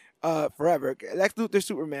antagonist forever. Lex Luthor,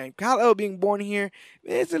 Superman. Kal-El being born here,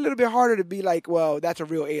 it's a little bit harder to be like, well, that's a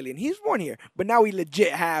real alien. He's born here. But now we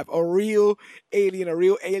legit have a real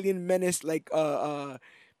alien menace, like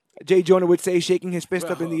Jay Jonah would say, shaking his fist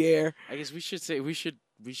up in the air. I guess we should say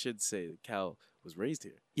that Cal was raised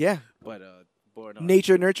here. Yeah. But born on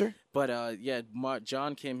nature nurture. But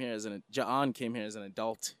John came here as an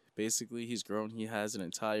adult. Basically, he's grown. He has an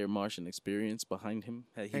entire Martian experience behind him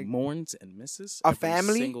that he mourns and misses every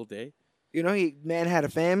family single day. Man had a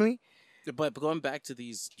family. But going back to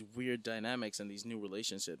these weird dynamics and these new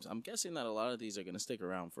relationships, I'm guessing that a lot of these are going to stick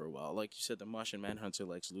around for a while. Like you said, the Martian Manhunter,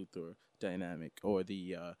 Lex Luthor dynamic, or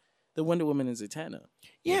the Wonder Woman and Zatanna.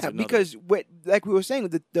 Yeah, because like we were saying,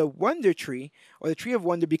 the Wonder Tree, or the Tree of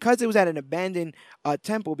Wonder, because it was at an abandoned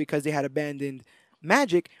temple, because they had abandoned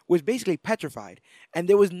magic, was basically petrified. And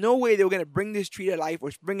there was no way they were going to bring this tree to life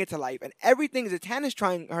or bring it to life. And everything Zatanna's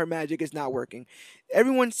trying her magic is not working.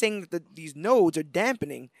 Everyone's saying that these nodes are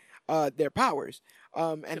dampening their powers,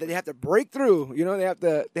 and that they have to break through.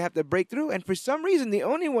 They have to break through. And for some reason, the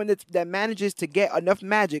only one that manages to get enough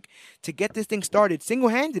magic to get this thing started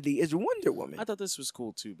single-handedly is Wonder Woman. I thought this was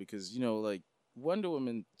cool too, because like Wonder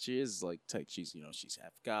Woman, she is like she's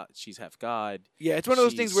half god. Yeah, it's one of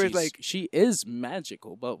those things where it's like she is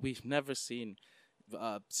magical, but we've never seen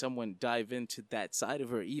someone dive into that side of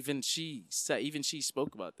her. Even she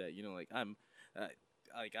spoke about that.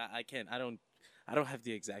 I don't have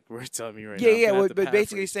the exact words on me right now. Yeah. But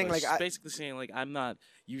basically saying I'm not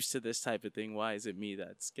used to this type of thing. Why is it me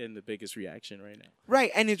that's getting the biggest reaction right now?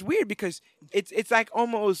 Right, and it's weird because it's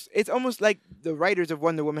almost like the writers of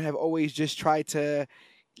Wonder Woman have always just tried to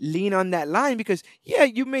lean on that line, because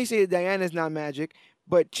you may say that Diana's not magic,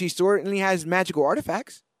 but she certainly has magical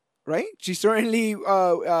artifacts, right? She certainly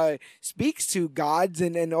speaks to gods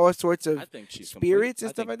and all sorts of I think she's spirits and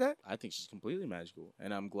I stuff think, like that. I think she's completely magical,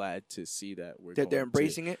 and I'm glad to see that That they're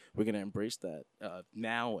embracing it. We're gonna embrace that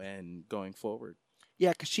now and going forward.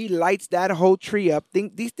 Yeah, because she lights that whole tree up.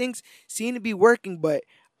 These things seem to be working, but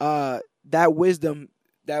that wisdom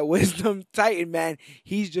Titan, man,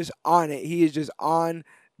 he's just on it. He is just on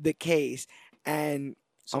the case. And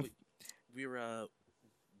So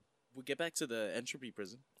we get back to the entropy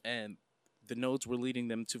prison, and the nodes were leading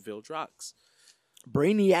them to Vildrox.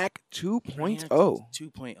 Brainiac 2.0,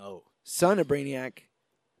 2.0, son of Brainiac.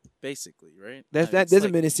 basically, right? There's It's a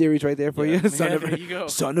like- mini-series right there for Yeah, you. Son yeah, of there you go.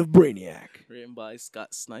 Son of Brainiac. Written by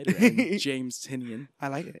Scott Snyder and James Tinian. I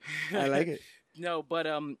like it. I like it. No, but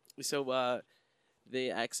so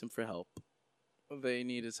they ask him for help. They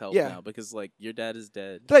need his help Yeah. now because like your dad is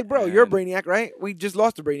dead. It's like, bro, you're a and Brainiac, right? We just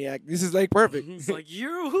lost a Brainiac. This is like perfect. He's like,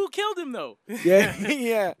 who killed him though? Yeah,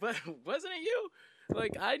 yeah. But wasn't it you?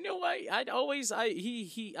 Like I know why. I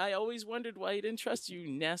always wondered why he didn't trust you,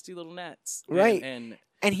 nasty little gnats. Right.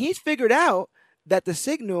 And he's figured out that the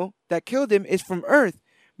signal that killed him is from Earth.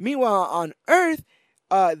 Meanwhile, on Earth,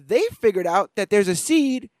 they figured out that there's a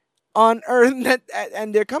seed on Earth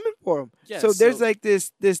and they're coming for him. Yeah, so there's so- like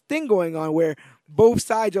this thing going on where both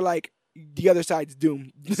sides are like, the other side's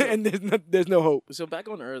doomed, and there's no hope. So back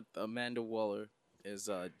on Earth, Amanda Waller is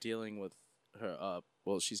dealing with her.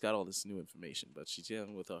 Well, she's got all this new information, but she's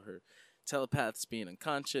dealing with her telepaths being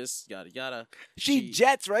unconscious, yada yada. She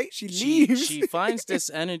jets, right? She leaves. She finds this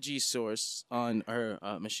energy source on her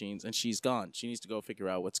machines, and she's gone. She needs to go figure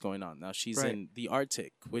out what's going on. Now she's Right. in the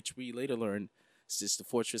Arctic, which we later learn is just the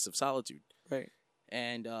Fortress of Solitude. Right.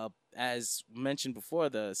 And as mentioned before,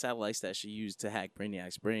 the satellites that she used to hack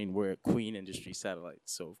Brainiac's brain were Queen Industries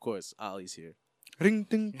satellites. So of course, Ollie's here. Ring,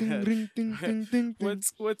 ding, ding, ring, ding, ding, ding, ding.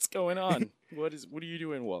 What's going on? What are you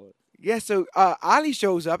doing, Waller? Yeah, so Ali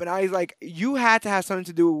shows up, and Ali's like, you had to have something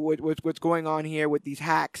to do with what's going on here with these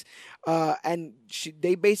hacks. And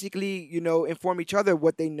they basically, inform each other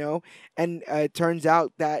what they know. And it turns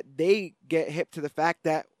out that they get hip to the fact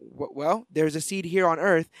that, well, there's a seed here on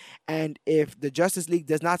Earth. And if the Justice League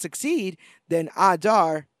does not succeed, then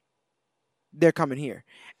Adar, they're coming here.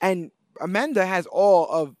 And Amanda has all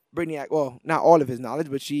of Brainiac, well, not all of his knowledge,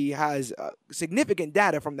 but she has significant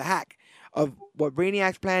data from the hack of what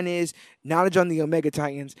Brainiac's plan is, knowledge on the Omega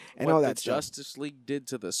Titans, and what all the that stuff. Justice League did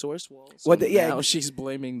to the Source Wall. So What the- yeah. now she's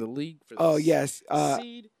blaming the League for this. Oh, yes.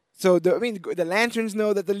 Seed. So, the Lanterns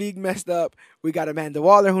know that the League messed up. We got Amanda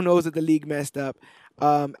Waller who knows that the League messed up.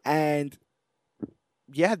 And,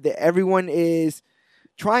 yeah, everyone is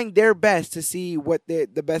trying their best to see what the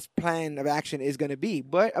best plan of action is going to be.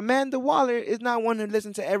 But Amanda Waller is not one to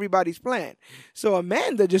listen to everybody's plan. So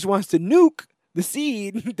Amanda just wants to nuke the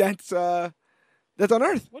seed that's on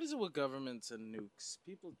Earth. What is it with governments and nukes?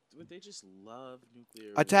 People, they just love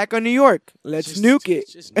nuclear. Attack on New York. Let's Just- nuke it.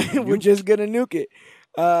 just We're nuke. just gonna nuke it.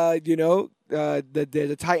 There's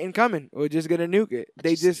a Titan coming. We're just gonna nuke it.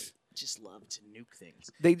 They just love to nuke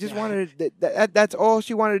things. wanted that's all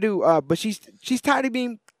she wanted to do. But she's tired of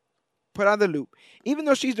being put on the loop. Even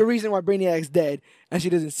though she's the reason why Brainiac's dead, and she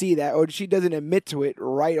doesn't see that, or she doesn't admit to it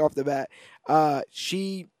right off the bat.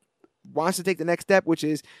 She wants to take the next step, which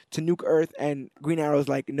is to nuke Earth, and Green Arrow's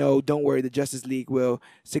like, no, don't worry, the Justice League will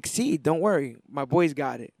succeed. Don't worry, my boys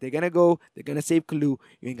got it. They're gonna save Kalu.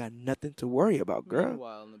 You ain't got nothing to worry about, girl.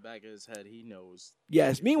 Meanwhile, in the back of his head, he knows.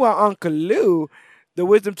 Yes. Meanwhile, on Kalu, the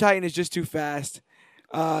Wisdom Titan is just too fast.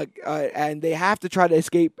 And they have to try to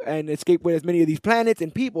escape with as many of these planets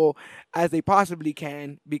and people as they possibly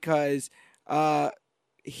can because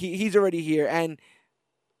he's already here. And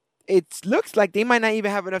it looks like they might not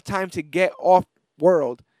even have enough time to get off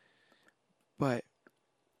world. But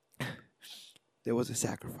there was a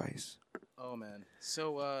sacrifice. Oh man.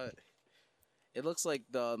 So it looks like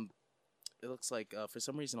for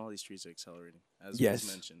some reason all these trees are accelerating, as Yes.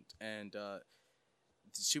 was mentioned, and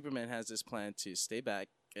Superman has this plan to stay back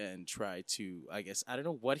and try to, I guess, I don't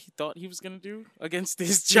know what he thought he was gonna do against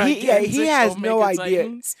these gigantic he has no Omega idea.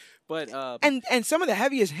 Titans, but And some of the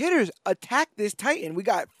heaviest hitters attack this Titan. We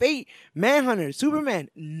got Fate, Manhunter, Superman,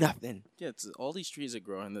 nothing. yeah, all these trees are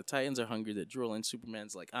growing. The Titans are hungry. They're drooling.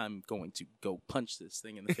 Superman's like, I'm going to go punch this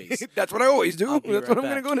thing in the face. That's what I always do. I'll be That's right what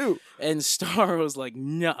I'm back. gonna go do. And Starro's like,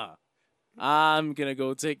 nah, I'm gonna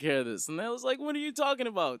go take care of this. And I was like, what are you talking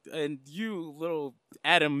about? And you little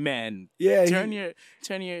Atom Man, Yeah, turn he-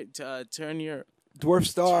 your Dwarf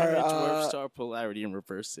Star. dwarf star polarity and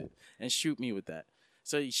reverse it, and shoot me with that.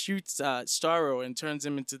 So he shoots Starro and turns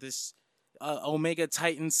him into this Omega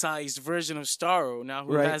Titan-sized version of Starro now,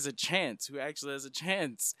 who Right. has a chance, who actually has a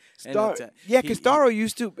chance. Yeah, because Starro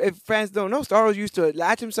used to, if fans don't know, Starro used to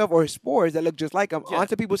latch himself or his spores that look just like him Yeah.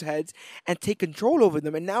 onto people's heads and take control over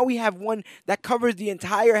them. And now we have one that covers the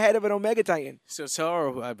entire head of an Omega Titan. So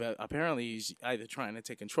Starro, apparently, he's either trying to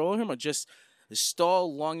take control of him or just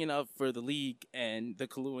stall long enough for the League and the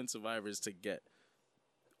Kaluan survivors to get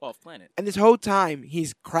off planet. And this whole time,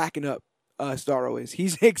 he's cracking up. Starro is.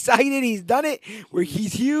 He's excited. He's done it. Where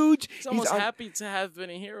he's huge. He's almost happy to have been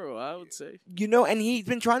a hero, I would say. You know, and he's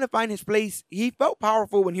been trying to find his place. He felt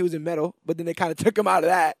powerful when he was in Metal, but then they kind of took him out of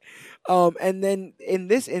that. And then in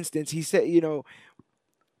this instance, he said, you know,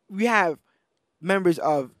 we have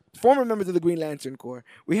former members of the Green Lantern Corps.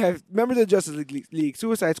 We have members of the Justice League,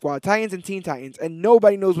 Suicide Squad, Titans, and Teen Titans, and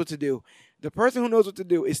nobody knows what to do. The person who knows what to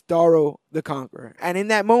do is Starro the Conqueror. And in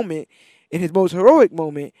that moment, in his most heroic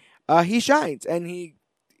moment, he shines, and he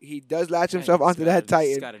does latch himself onto that Titan.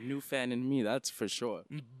 He's got a new fan in me, that's for sure.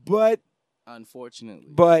 But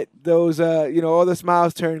unfortunately, those all the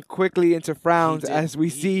smiles turn quickly into frowns as we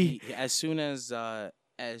see. As soon as the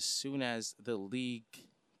League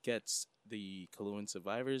gets the Kaluan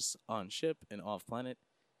survivors on ship and off planet,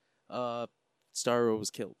 Starro was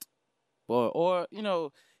killed, or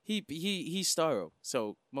he's Starro,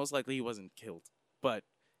 so most likely he wasn't killed, but.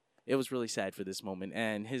 It was really sad for this moment,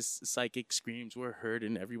 and his psychic screams were heard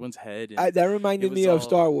in everyone's head. And that reminded me of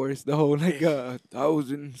Star Wars, the whole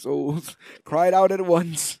 1,000 souls cried out at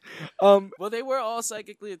once. Well, they were all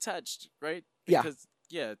psychically attached, right? Because,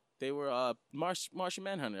 they were Martian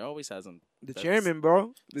Manhunter always has them. The chairman,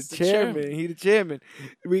 bro. The chairman. He the chairman.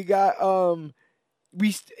 We got the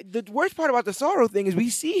worst part about the Starro thing is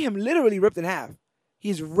we see him literally ripped in half.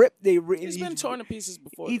 He's ripped. He's been torn to pieces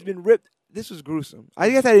before. He's been ripped. This was gruesome. I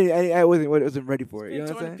guess I wasn't ready for it. He's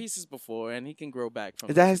been torn to pieces before, and he can grow back from.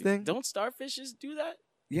 Is that his thing? Don't starfishes do that?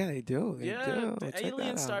 Yeah, they do. The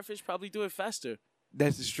alien starfish probably do it faster.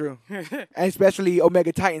 That's true. And especially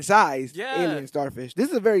Omega Titan sized alien starfish. This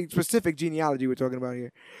is a very specific genealogy we're talking about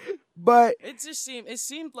here. But it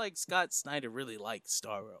seemed like Scott Snyder really liked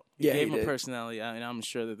Starro. He gave him did. a personality, and I'm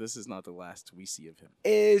sure that this is not the last we see of him.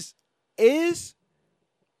 Is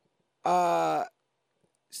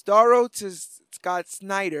Starro to Scott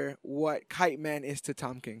Snyder what Kite Man is to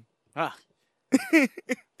Tom King?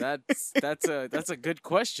 That's a good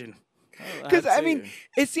question. Because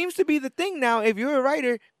it seems to be the thing now. If you're a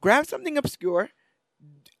writer, grab something obscure,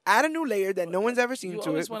 add a new layer that no one's ever seen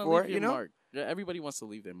to it before. Mark. Everybody wants to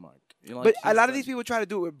leave their mark. But a lot of these people try to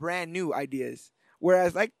do it with brand new ideas.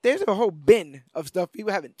 Whereas, there's a whole bin of stuff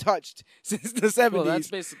people haven't touched since the 70s. Well, that's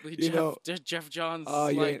basically Jeff Johns'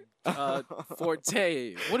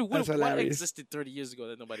 forte. What existed 30 years ago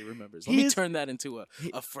that nobody remembers? Let me turn that into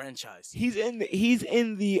a franchise. He's in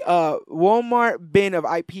the Walmart bin of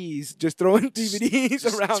IPs, just throwing DVDs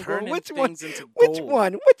around. Going, which one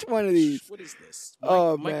of these? What is this?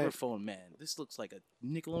 Microphone Man. This looks like a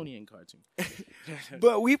Nickelodeon cartoon.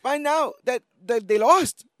 But we find out that they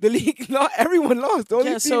lost. The League lost. Everyone lost. All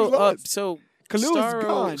these teams lost. So Kalu's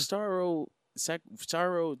gone.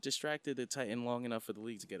 Starro distracted the Titan long enough for the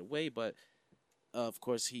League to get away, but of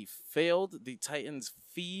course he failed. The Titans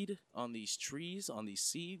feed on these trees, on these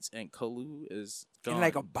seeds, and Kalu is gone.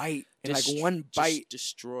 In a bite. In one bite.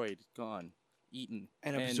 Destroyed, gone, eaten.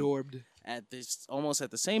 And absorbed. Almost at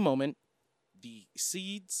the same moment, the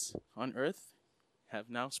seeds on Earth have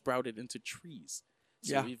now sprouted into trees.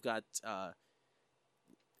 So we've got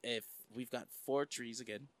we've got 4 trees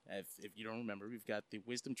again. If you don't remember, we've got the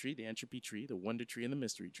Wisdom Tree, the Entropy Tree, the Wonder Tree, and the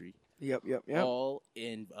Mystery Tree. Yep. All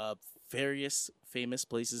in various famous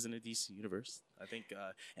places in the DC universe. I think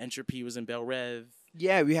Entropy was in Bel Rev.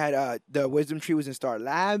 Yeah, we had the Wisdom Tree was in Star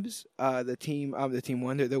Labs. The Team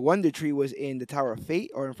Wonder. The Wonder Tree was in the Tower of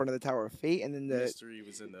Fate, or in front of the Tower of Fate, and then the Mystery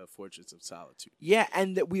was in the Fortress of Solitude. Yeah,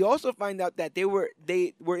 and we also find out that they were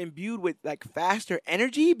imbued with faster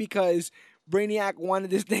energy because Brainiac wanted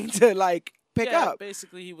this thing to pick up.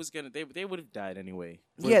 Basically, he was gonna. They would have died anyway.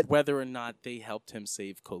 Yeah. Whether or not they helped him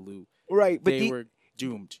save Kalu. Right, but they were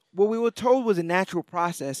doomed. What we were told was a natural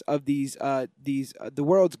process of the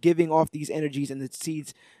worlds giving off these energies and the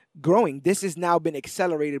seeds growing. This has now been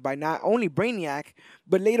accelerated by not only Brainiac,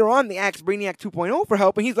 but later on they asked Brainiac 2.0 for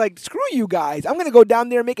help, and he's like, "Screw you guys! I'm gonna go down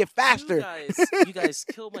there and make it faster." You guys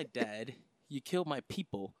killed my dad. You killed my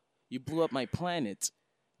people. You blew up my planet.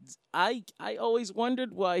 I always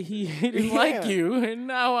wondered why he didn't like you, and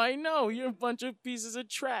now I know you're a bunch of pieces of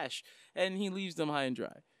trash. And he leaves them high and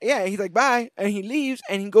dry. Yeah, he's like, bye, and he leaves,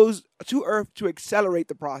 and he goes to Earth to accelerate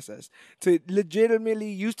the process, to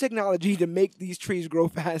legitimately use technology to make these trees grow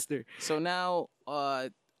faster. So now,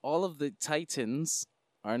 all of the Titans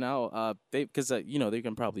are now they because they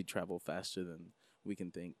can probably travel faster than we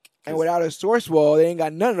can think. And without a source wall, they ain't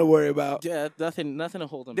got nothing to worry about. Yeah, nothing to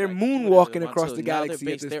hold them They're back. Do whatever they moonwalking want. across So the now galaxy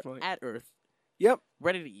they're at this they're point. at Earth, Yep.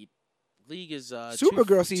 ready to eat. League is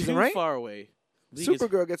Supergirl season, too right? far away. League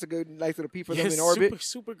Supergirl gets a good nice little peep for them in orbit.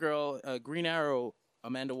 Supergirl, Green Arrow,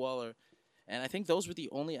 Amanda Waller, and I think those were the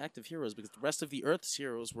only active heroes because the rest of the Earth's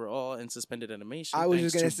heroes were all in suspended animation. I was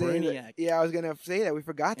just thanks gonna to say Brainiac. that. Yeah, I was gonna say that. We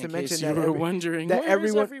forgot to In mention case that. you were wondering, that where is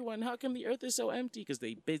everyone- everyone? How come the Earth is so empty? Because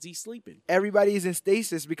they busy sleeping. Everybody's in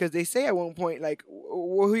stasis because they say at one point, like,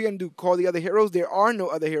 what are you gonna do? Call the other heroes? There are no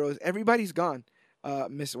other heroes. Everybody's gone,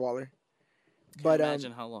 Miss Waller. But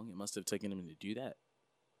imagine how long it must have taken him to do that.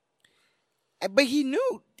 But he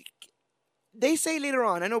knew. They say later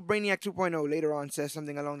on, I know Brainiac 2.0 later on says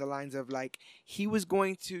something along the lines of like he was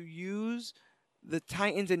going to use the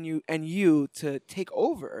Titans and you to take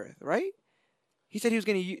over Earth, right? He said he was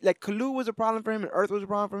going to like Kalu was a problem for him and Earth was a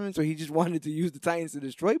problem for him, so he just wanted to use the Titans to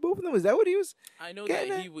destroy both of them. Is that what he was? I know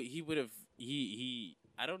that he would have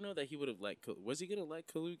I don't know that he would have let was he gonna let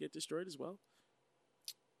Kalu get destroyed as well?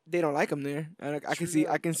 They don't like him there, and I can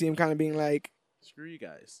see him kind of being like, screw you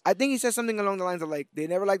guys. I think he said something along the lines of like they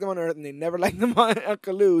never liked him on Earth and they never liked him on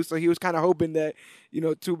Kalu, so he was kind of hoping that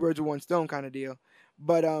two birds with one stone kind of deal.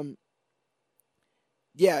 But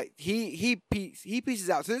yeah, he pieces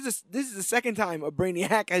out. So this is the second time a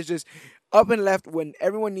Brainiac has just up and left when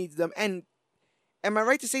everyone needs them. And am I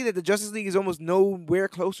right to say that the Justice League is almost nowhere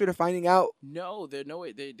closer to finding out? No, they're no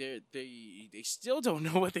way. They still don't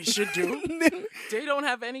know what they should do. They don't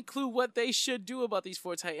have any clue what they should do about these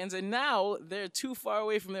four Titans, and now they're too far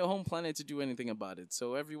away from their home planet to do anything about it.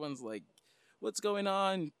 So everyone's like, "What's going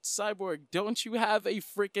on, Cyborg? Don't you have a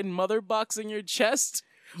freaking mother box in your chest?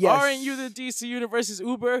 Yes. Aren't you the DC Universe's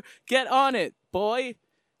Uber? Get on it, boy."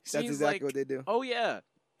 That's exactly what they do. Oh yeah,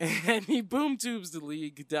 and he boom tubes the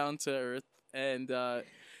League down to Earth. And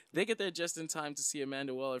they get there just in time to see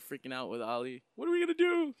Amanda Waller freaking out with Ali. What are we going to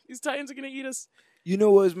do? These Titans are going to eat us. You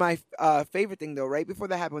know what was my favorite thing, though, right? Before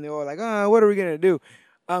that happened, they were all like, what are we going to do?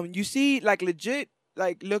 You see, like, legit,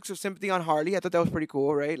 like, looks of sympathy on Harley. I thought that was pretty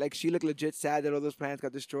cool, right? Like, she looked legit sad that all those plans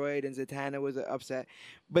got destroyed, and Zatanna was upset.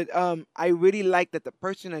 But I really like that the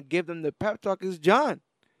person that gave them the pep talk is John.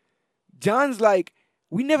 John's like,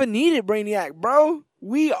 we never needed Brainiac, bro.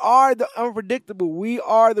 We are the unpredictable. We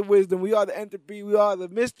are the wisdom. We are the entropy. We are the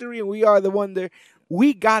mystery, and we are the wonder.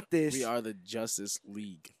 We got this. We are the Justice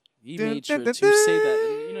League. He made sure to say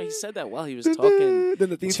that. He said that while he was talking. Then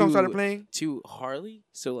the theme song started playing to Harley.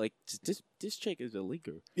 So like, this chick is a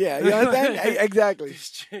leaker. Yeah, you understand? Exactly. This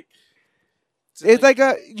chick. So it's like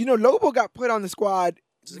Lobo got put on the squad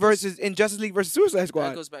versus in Justice League versus Suicide Squad.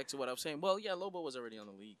 That goes back to what I was saying. Well, yeah, Lobo was already on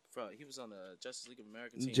the League. He was on the Justice League of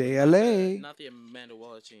America team. JLA. Not the Amanda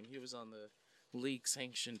Waller team. He was on the League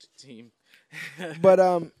sanctioned team.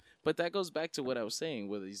 But that goes back to what I was saying.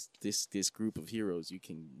 With this group of heroes, you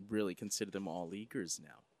can really consider them all Leaguers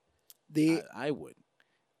now. I would.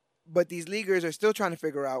 But these Leaguers are still trying to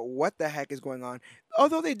figure out what the heck is going on.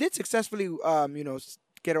 Although they did successfully,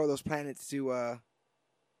 get all those planets to,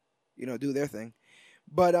 do their thing.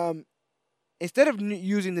 But instead of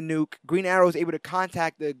using the nuke, Green Arrow is able to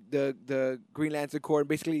contact the Green Lantern Corps and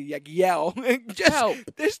basically like yell, just help!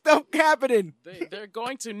 There's stuff happening. They're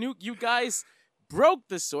going to nuke you guys. Broke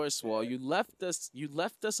the source wall. You left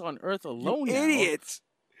us on Earth alone. You idiots!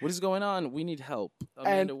 What is going on? We need help.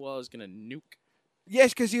 Amanda Waller is gonna nuke. Yes,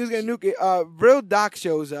 because he was gonna nuke it. Real Doc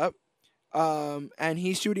shows up. And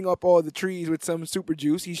he's shooting up all the trees with some super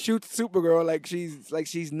juice. He shoots Supergirl like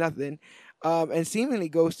she's nothing. And seemingly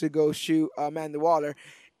goes to go shoot Amanda Waller.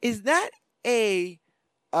 Is that a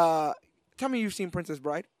tell me you've seen Princess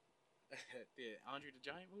Bride? The Andre the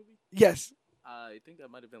Giant movie? Yes. I think that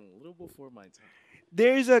might have been a little before my time.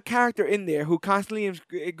 There's a character in there who constantly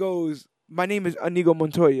it goes, "My name is Inigo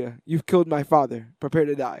Montoya. You've killed my father. Prepare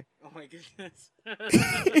to die." Oh my goodness.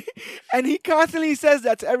 And he constantly says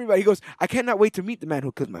that to everybody. He goes, "I cannot wait to meet the man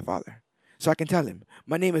who killed my father, so I can tell him,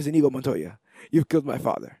 my name is Inigo Montoya. You've killed my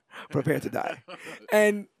father. Prepare to die."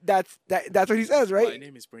 And that's what he says, right? My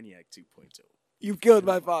name is Brainiac 2.0. You've killed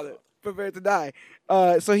my father. Prepare to die.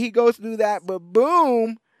 So he goes to do that, but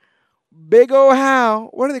boom, big ol' Hal.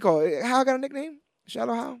 What do they call it? Hal got a nickname?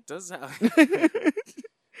 Shadow Hal? Does Hal?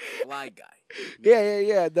 Fly guy.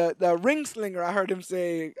 Yeah. The ring slinger, I heard him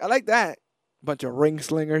say. I like that. Bunch of ring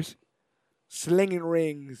slingers. Slinging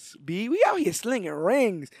rings. We out here slinging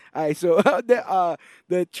rings. All right, so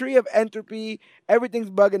the tree of entropy, everything's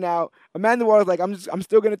bugging out. Amanda Waller's like, I'm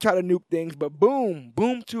still gonna try to nuke things, but boom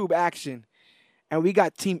tube action, and we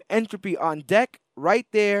got Team Entropy on deck right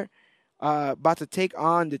there. about to take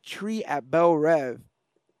on the tree at Bel Rev.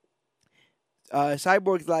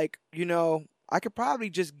 Cyborg's like, I could probably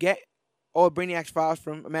just get all Brainiac's files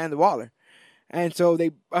from Amanda Waller. And so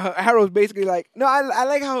Arrow's basically like, no, I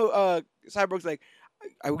like how Cyborg's like,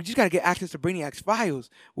 we just gotta get access to Brainiac's files,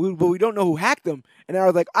 but we don't know who hacked them. And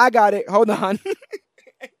Arrow's like, I got it. Hold on.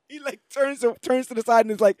 He like turns to the side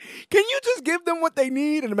and is like, can you just give them what they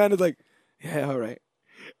need? And Amanda's like, yeah, all right.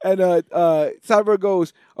 And Cyborg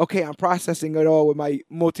goes, okay, I'm processing it all with my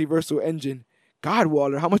multiversal engine. God,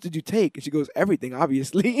 Waller, how much did you take? And she goes, everything,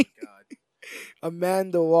 obviously. God.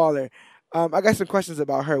 Amanda Waller. I got some questions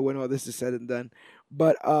about her when all this is said and done.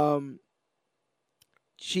 But they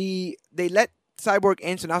let Cyborg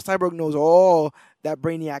in, so now Cyborg knows all that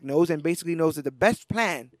Brainiac knows and basically knows that the best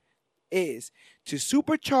plan is to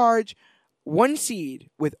supercharge one seed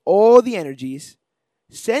with all the energies,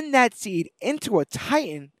 send that seed into a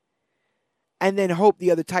Titan, and then hope the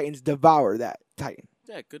other Titans devour that Titan.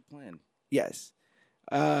 Yeah, good plan. Yes.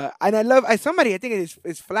 And I love somebody, I think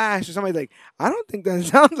it's Flash or somebody like, I don't think that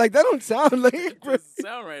sounds like, that don't sound like It doesn't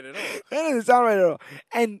sound right at all. That doesn't sound right at all.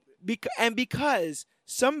 And because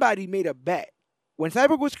somebody made a bet. When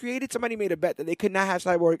Cyborg was created, somebody made a bet that they could not have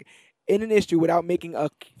Cyborg in an issue without making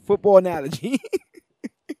a football analogy.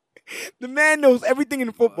 The man knows everything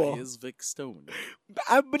in football. He is Vic Stone.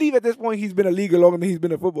 I believe at this point he's been a leaguer longer than he's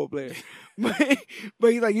been a football player. But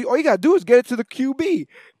he's like, all you gotta do is get it to the QB.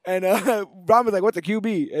 And Brahman's like, what's a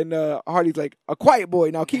QB? And Hardy's like, a quiet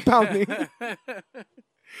boy. Now keep pounding. So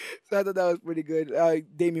I thought that was pretty good.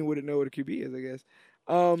 Damien wouldn't know what a QB is, I guess.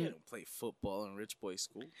 You don't play football in rich boy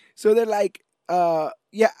school. So they're like,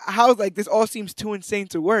 how's like this all seems too insane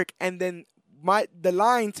to work? And then the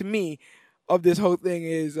line to me of this whole thing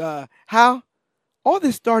is how all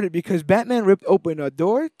this started because Batman ripped open a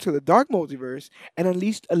door to the dark multiverse and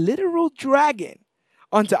unleashed a literal dragon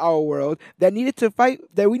onto our world that we needed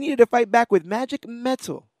to fight back with magic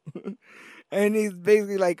metal. And he's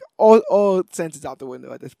basically like all sense is out the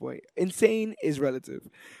window at this point. Insane is relative.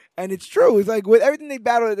 And it's true. It's like with everything they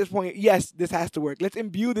battled at this point, yes, this has to work. Let's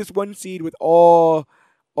imbue this one seed with all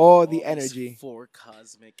the energy. 4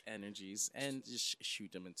 cosmic energies and just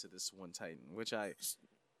shoot them into this one Titan, which I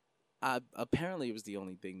apparently it was the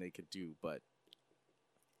only thing they could do. But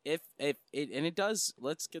if it does,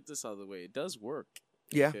 let's get this out of the way. It does work.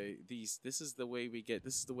 Yeah. Okay. This is the way we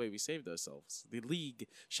saved ourselves. The League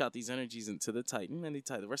shot these energies into the Titan, and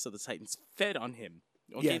the rest of the Titans fed on him.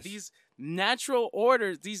 Okay. Yes. These natural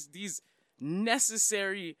orders, these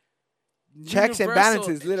necessary checks and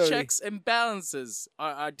balances, literally. Checks and balances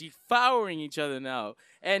are devouring each other now.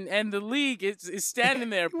 And the League is standing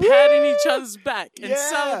there patting each other's back and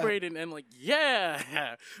celebrating and like,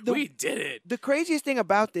 we did it. The craziest thing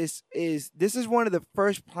about this is one of the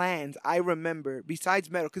first plans I remember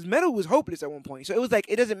besides Metal, because Metal was hopeless at one point. So it was like,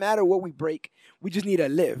 it doesn't matter what we break, we just need to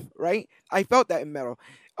live, right? I felt that in Metal.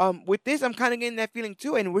 With this, I'm kind of getting that feeling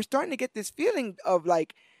too, and we're starting to get this feeling of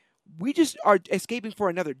like, we just are escaping for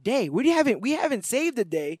another day. We haven't saved the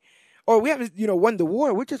day, or we haven't won the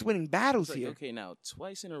war. We're just winning battles here. Okay, now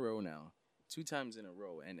twice in a row now, 2 times in a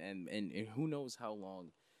row, and who knows how long,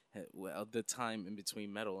 the time in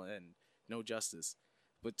between Metal and No Justice,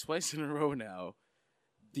 but twice in a row now,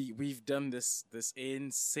 we've done this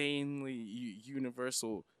insanely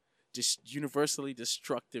universally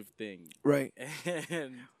destructive thing, right?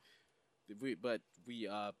 And but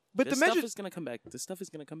this stuff is gonna come back. This stuff is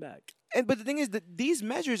gonna come back. But the thing is that these crazy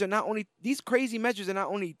measures are not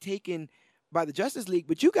only taken by the Justice League,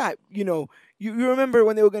 but you got you remember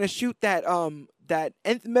when they were gonna shoot that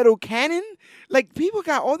nth metal cannon? Like, people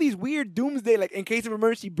got all these weird doomsday, like, in case of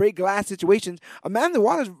emergency break glass situations. Amanda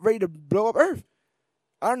Waller's ready to blow up Earth.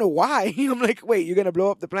 I don't know why. I'm like, wait, you're gonna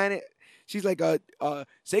blow up the planet? She's like,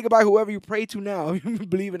 say goodbye whoever you pray to now. You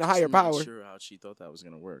believe in a higher power. I'm not sure how she thought that was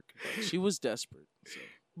going to work. But she was desperate. So.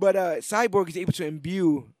 But Cyborg is able to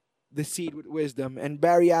imbue the seed with wisdom. And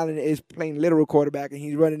Barry Allen is playing literal quarterback, and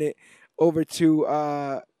he's running it over to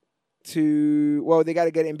they got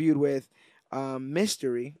to get imbued with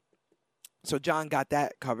Mystery. So John got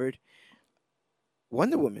that covered.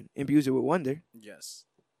 Wonder Woman imbues it with Wonder. Yes.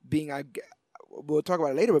 We'll talk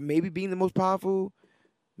about it later, but maybe being the most powerful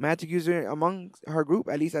magic user among her group,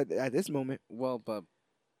 at least at this moment. Well, but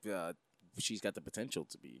she's got the potential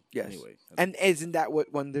to be. Yes. Anyway. And isn't that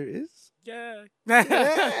what Wonder is? Yeah.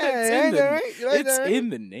 It's in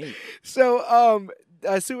the name. So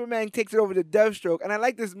Superman takes it over to Deathstroke, and I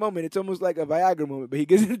like this moment. It's almost like a Viagra moment, but he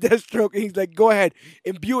gives it to Deathstroke, and he's like, go ahead,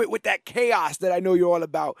 imbue it with that chaos that I know you're all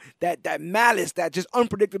about, that malice, that just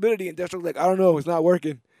unpredictability. And Deathstroke's like, I don't know, it's not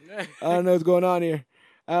working. I don't know what's going on here.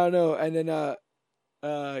 I don't know. And then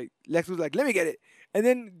Lex was like, "Let me get it," and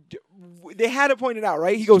then they had to point it out,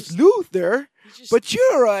 right? He goes, "Luthor, but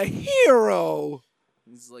you're a hero."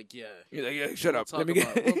 He's like, yeah. He's like, "Yeah, shut up. Let me We'll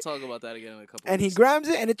get it." talk about that again in a couple. And he weeks. grabs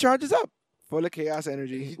it, and it charges up full of chaos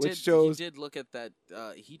energy, which shows. He did look at that.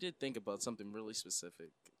 He did think about something really specific,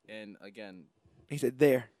 and again, He said,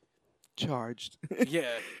 "There, charged."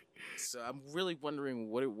 yeah. So I'm really wondering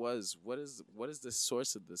what it was. What is the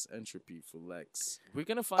source of this entropy for Lex? We're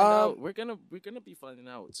gonna find out. We're gonna be finding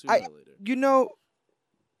out sooner or later. You know,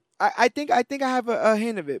 I think I have a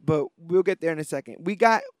hint of it, but we'll get there in a second. We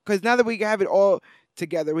got because now that we have it all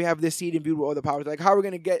together, we have this seed imbued with all the powers. Like how are we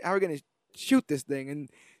gonna shoot this thing? And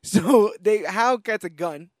so Hal gets a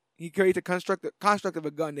gun. He creates a construct of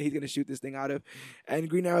a gun that he's gonna shoot this thing out of. And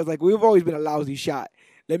Green Arrow's like, we've always been a lousy shot.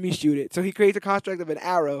 Let me shoot it. So he creates a construct of an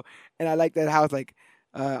arrow, and I like that Hal's like,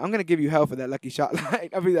 I'm gonna give you hell for that lucky shot line.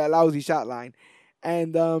 I mean that lousy shot line.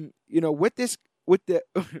 And with the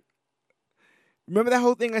remember that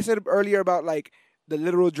whole thing I said earlier about like the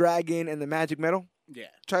literal dragon and the magic metal? Yeah.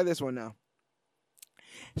 Try this one now.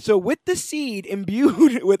 So with the seed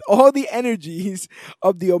imbued with all the energies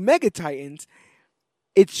of the Omega Titans,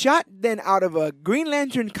 it's shot then out of a Green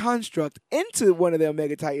Lantern construct into one of the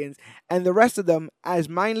Omega Titans, and the rest of them, as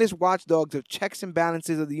mindless watchdogs of checks and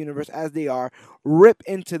balances of the universe as they are, rip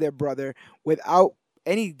into their brother without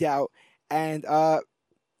any doubt, and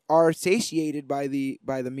are satiated by the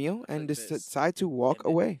meal and decide to walk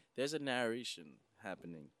away. There's a narration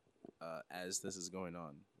happening as this is going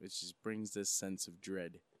on, which just brings this sense of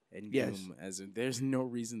dread and doom. As in, there's no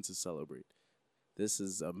reason to celebrate. This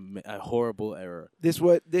is a horrible error. This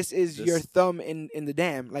is your thumb in the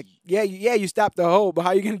dam. Like you stopped the hole, but how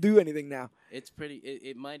are you gonna do anything now? It's pretty.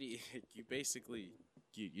 It might. You basically.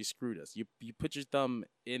 You screwed us. You put your thumb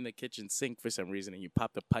in the kitchen sink for some reason and you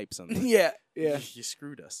popped the pipes on there. Yeah. You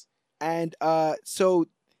screwed us. And so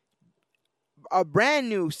a brand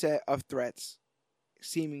new set of threats,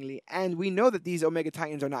 seemingly, and we know that these Omega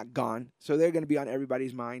Titans are not gone, so they're going to be on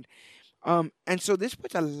everybody's mind. And so this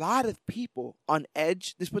puts a lot of people on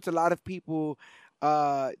edge. This puts a lot of people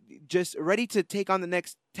just ready to take on the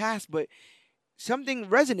next task, but something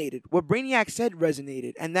resonated. What Brainiac said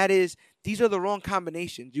resonated, and that is these are the wrong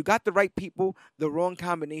combinations. You got the right people, the wrong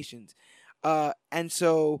combinations. And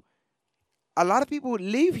so a lot of people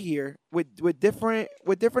leave here with different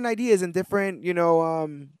ideas and different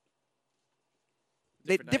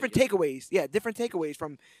different takeaways. Yeah, different takeaways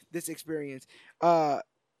from this experience. You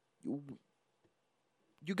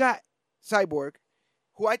got Cyborg,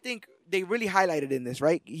 who I think they really highlighted in this,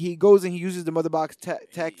 right? He goes and he uses the Mother Box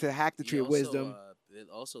tech to hack the Tree of Wisdom. It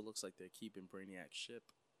also looks like they're keeping Brainiac's ship.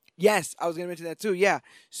 Yes, I was going to mention that too, yeah.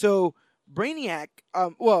 So, Brainiac,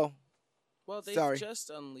 Well, they've just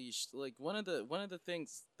unleashed, like, one of the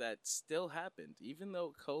things that still happened, even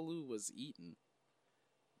though Kolu was eaten,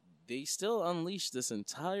 they still unleashed this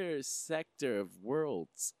entire sector of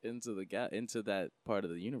worlds into that part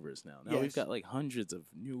of the universe now. Now we've got like hundreds of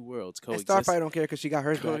new worlds coexisting. And Starfire don't care because she got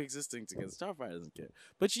hers coexisting together. Starfire doesn't care,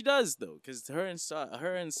 but she does though, because her and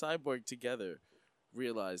Cyborg together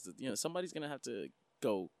realized that somebody's gonna have to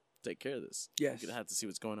go take care of this. Yes, you're gonna have to see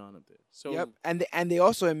what's going on up there. So yep, and they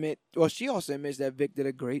also admit. Well, she also admits that Vic did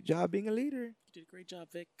a great job being a leader. You did a great job,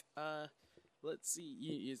 Vic. Let's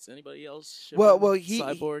see. Is anybody else? Well,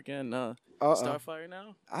 Cyborg and Starfire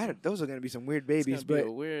now. Those are gonna be some weird babies, it's gonna be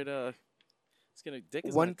a weird. It's gonna Dick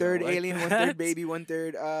is 1/3 alien, 1/3 baby,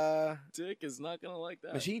 1/3 Dick is not gonna like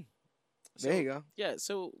that machine. There you go. Yeah.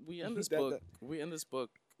 So we end this book. We end this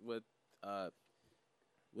book with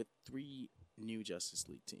 3 new Justice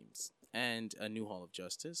League teams and a new Hall of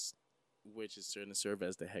Justice, which is going to serve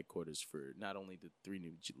as the headquarters for not only the 3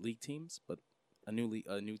 new league teams, but a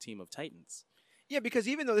new team of Titans. Yeah, because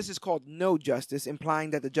even though this is called No Justice,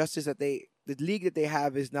 implying that the league that they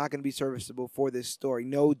have is not going to be serviceable for this story.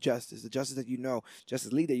 No Justice, the Justice that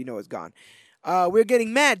Justice League that is gone. We're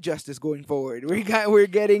getting Mad Justice going forward. We're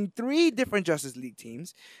getting 3 different Justice League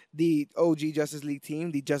teams: the OG Justice League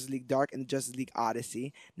team, the Justice League Dark, and the Justice League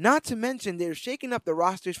Odyssey. Not to mention they're shaking up the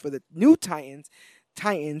rosters for the new Titans,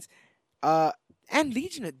 and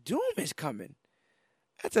Legion of Doom is coming.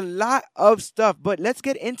 That's a lot of stuff, but let's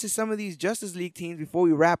get into some of these Justice League teams before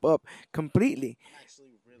we wrap up completely. I'm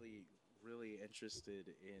actually really, really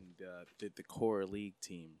interested in the core league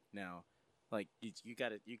team now. Like you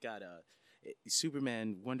got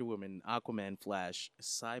Superman, Wonder Woman, Aquaman, Flash,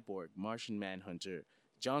 Cyborg, Martian Manhunter,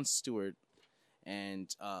 Jon Stewart,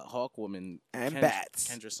 and Hawkwoman and Bats.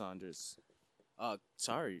 Kendra Saunders.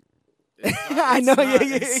 Sorry, I know.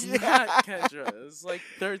 It's not Kendra. It's like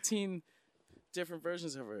 13 different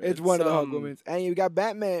versions of her. It's one of the Hulk women, and you got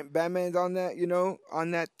Batman. Batman's on that,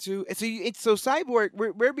 on that too. And so Cyborg.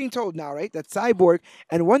 We're being told now, right, that Cyborg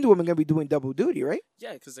and Wonder Woman gonna be doing double duty, right?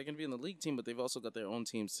 Yeah, because they're gonna be in the League team, but they've also got their own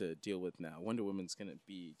teams to deal with now. Wonder Woman's gonna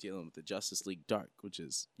be dealing with the Justice League Dark, which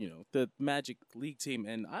is the Magic League team,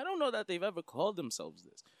 and I don't know that they've ever called themselves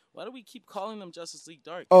this. Why do we keep calling them Justice League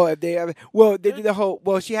Dark? Oh, if they ever, well, they did the whole.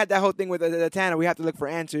 Well, she had that whole thing with the Tana. We have to look for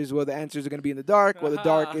answers. Well, the answers are going to be in the dark. Well, the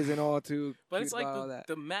dark isn't all too. But it's like that.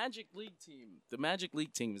 the Magic League team. The Magic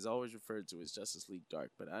League team is always referred to as Justice League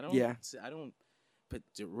Dark, but I don't. Yeah. I don't. But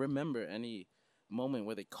to remember any moment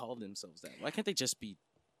where they called themselves that. Why can't they just be?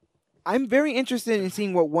 I'm very interested in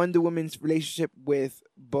seeing what Wonder Woman's relationship with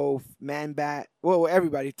both Man-Bat, well,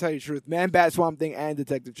 everybody, to tell you the truth, Man-Bat, Swamp Thing, and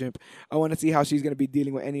Detective Chimp. I want to see how she's going to be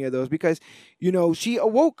dealing with any of those because, she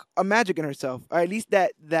awoke a magic in herself, or at least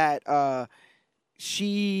that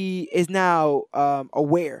she is now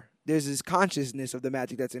aware. There's this consciousness of the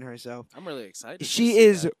magic that's in herself. I'm really excited. She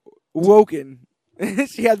is woken.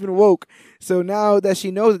 She has been woke. So now that she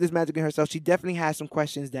knows that there's magic in herself, she definitely has some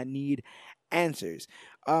questions that need answers.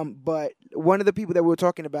 But one of the people that we were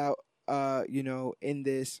talking about, in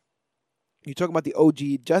this, you're talking about the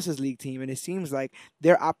OG Justice League team, and it seems like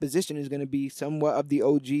their opposition is going to be somewhat of the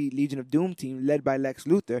OG Legion of Doom team led by Lex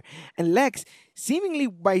Luthor. And Lex, seemingly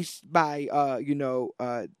by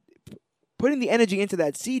putting the energy into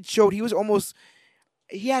that seed, showed he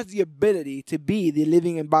has the ability to be the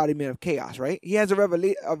living embodiment of chaos, right? He has a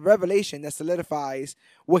revelation that solidifies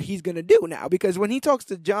what he's going to do now. Because when he talks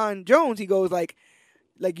to John Jones, he goes like,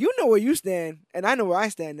 you know where you stand, and I know where I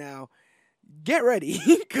stand now. Get ready,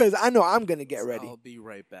 because I know I'm going to get ready. I'll be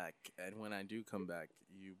right back. And when I do come back,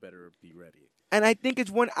 you better be ready. And I think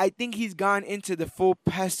he's gone into the full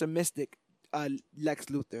pessimistic Lex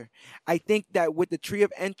Luthor. I think that with the Tree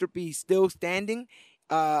of Entropy still standing,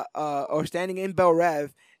 or standing in Bel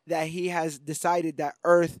Rev, that he has decided that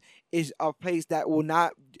Earth is a place that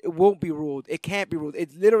won't be ruled. It can't be ruled.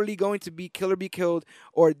 It's literally going to be kill or be killed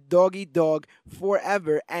or dog eat dog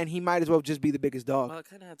forever, and he might as well just be the biggest dog. Well, I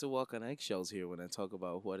kind of had to walk on eggshells here when I talk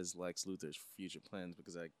about what is Lex Luthor's future plans,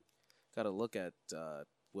 because I got to look at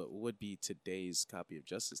what would be today's copy of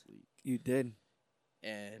Justice League. You did.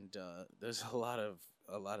 And there's a lot of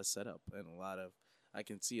setup and I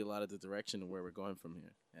can see a lot of the direction of where we're going from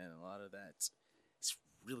here, and a lot of that. It's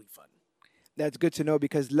really fun. That's good to know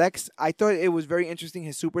because Lex, I thought it was very interesting,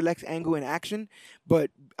 his Super Lex angle in action,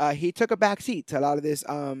 but he took a back seat to a lot of this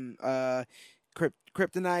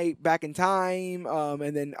Kryptonite back in time,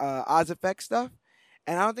 and then Oz Effect stuff.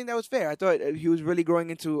 And I don't think that was fair. I thought he was really growing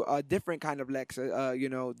into a different kind of Lex,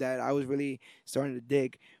 that I was really starting to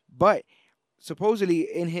dig. But supposedly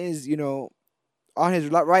in his, on his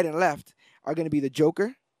right and left are going to be the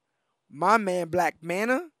Joker, my man Black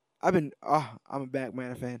Manta. I'm a Black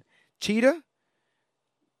Manta fan. Cheetah,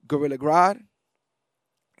 Gorilla Grodd,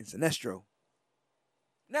 and Sinestro.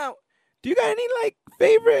 Now, do you got any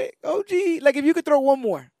favorite OG? If you could throw one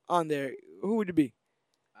more on there, who would it be?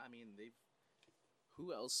 I mean,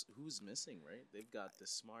 who else? Who's missing? Right? They've got the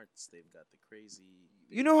smarts. They've got the crazy.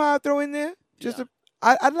 You know how I throw in there?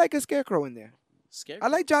 I'd like a Scarecrow in there. Scarecrow. I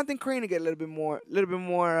like Jonathan Crane to get a little bit more love,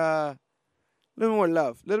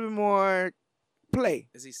 a little bit more play.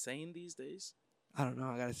 Is he sane these days? I don't know.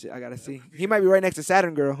 I gotta see. He might be right next to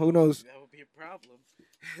Saturn Girl. Who knows? That would be a problem.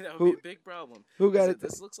 That would be a big problem. Who got it?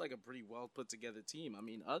 This looks like a pretty well put together team. I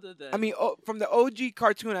mean, from the OG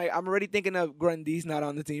cartoon, I'm already thinking of Grundy's not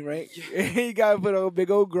on the team, right? You gotta put a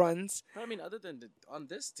big old Grunts. But I mean, on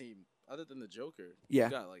this team, other than the Joker, yeah,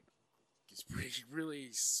 you got these pretty really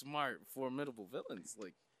smart, formidable villains.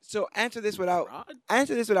 So answer this without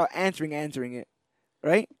answering it,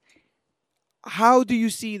 right? How do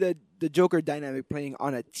you see the Joker dynamic playing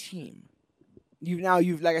on a team?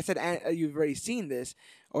 You've like I said, you've already seen this,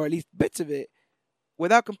 or at least bits of it,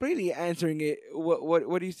 without completely answering it.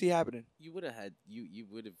 What do you see happening? You would have had you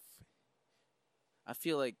would have. I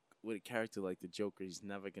feel like with a character like the Joker, he's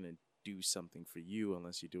never gonna do something for you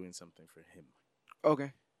unless you're doing something for him.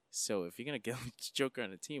 Okay. So if you're gonna get Joker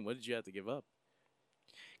on a team, what did you have to give up?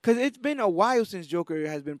 Because it's been a while since Joker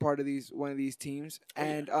has been part of one of these teams,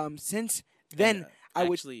 and since then, I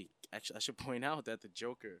should point out that the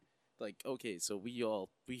Joker, so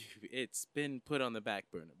it's been put on the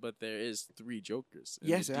back burner, but there is 3 Jokers in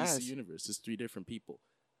the DC universe. There's 3 different people,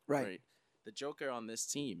 right? The Joker on this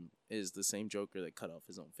team is the same Joker that cut off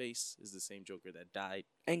his own face, is the same Joker that died,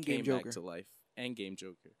 and came back to life. Endgame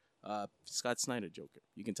Joker, Scott Snyder Joker.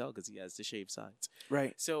 You can tell because he has the shaved sides,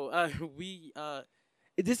 right? So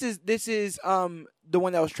This is the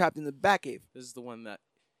one that was trapped in the Batcave. This is the one that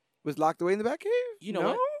was locked away in the Batcave. You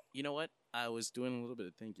know what? I was doing a little bit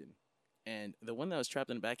of thinking, and the one that was trapped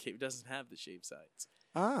in the Batcave doesn't have the shaved sides.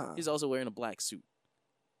 Ah. He's also wearing a black suit.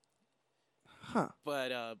 Huh.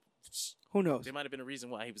 But Who knows? there might have been a reason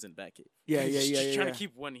why he was in the Batcave. Yeah, He's yeah, just yeah, trying yeah. to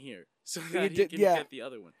keep one here so He that he did- can yeah. get the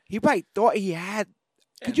other one. He probably thought he had.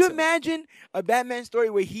 Could And you so- imagine a Batman story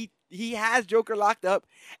where he has Joker locked up,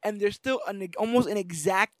 and there's still almost an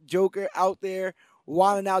exact Joker out there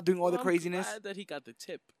wilding out doing all the Well, I'm craziness? glad that he got the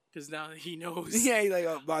tip because now he knows. Yeah, he's like,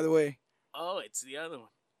 oh, by the way. Oh, it's the other one.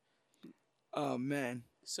 Oh man.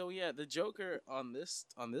 So yeah, the Joker on this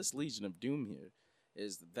Legion of Doom here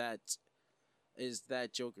is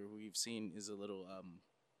that Joker who we've seen is a little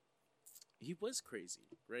he was crazy,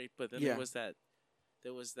 right? But then Yeah.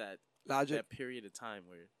 there was that Logic. that period of time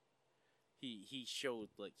where he showed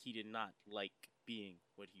like he did not like being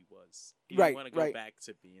what he was. He Right, didn't want to go right. back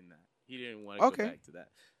to being that. He didn't want to Okay. go back to that.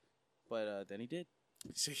 But then he did.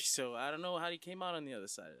 So I don't know how he came out on the other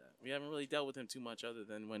side of that. We haven't really dealt with him too much other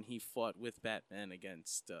than when he fought with Batman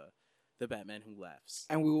against the Batman Who Laughs.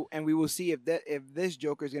 And we will see if this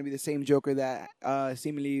Joker is gonna be the same Joker that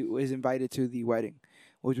seemingly was invited to the wedding,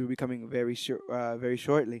 which will be coming very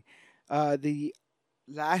shortly. The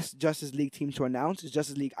last Justice League team to announce is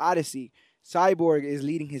Justice League Odyssey. Cyborg is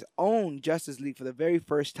leading his own Justice League for the very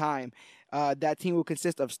first time. That team will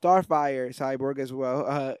consist of Starfire, Cyborg as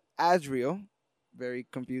well, Azrael, very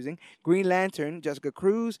confusing, Green Lantern, Jessica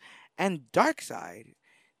Cruz, and Darkseid.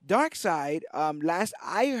 Darkseid, last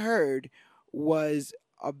I heard, was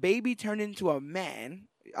a baby turned into a man.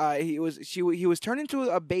 He was turned into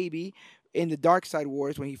a baby in the Darkseid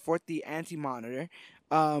Wars when he fought the Anti-Monitor.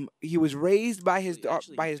 He was raised by his He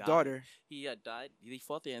actually died. daughter, He died. He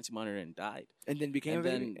fought the Anti-Monitor and died. and then became And a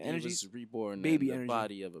then baby. he Energies, was reborn baby in the energy.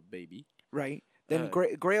 body of a baby. right? Then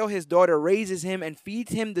Uh, Grail, his daughter, raises him and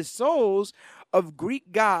feeds him the souls of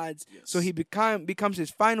Greek gods, so Yes. he becomes his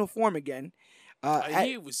final form again.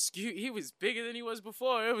 He was bigger than he was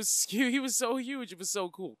before. He was so huge. It was so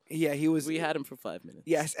cool. Yeah, he was. We had him for 5 minutes.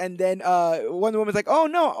 Yes, and then Wonder Woman's like, "Oh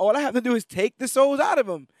no! All I have to do is take the souls out of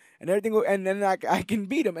him, and everything, and then I can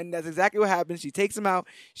beat him." And that's exactly what happens. She takes him out.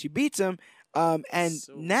 She beats him, and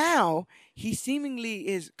So- now he seemingly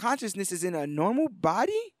his consciousness is in a normal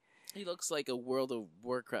body, He looks like a World of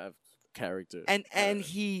Warcraft character. and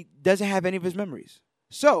he doesn't have any of his memories.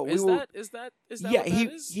 So is we will. that Yeah, what he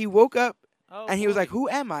that is? he woke up Oh, and he was boy. like, "Who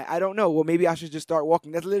am I? I don't know. Well, maybe I should just start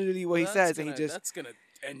walking." That's literally what he That's says, gonna, and he just that's gonna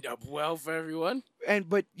end up well for everyone.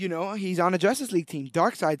 but he's on a Justice League team.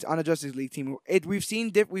 Darkseid's on a Justice League team. We've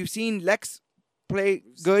seen Lex play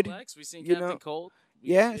We've seen good. Lex, we've seen you Captain know. Cold.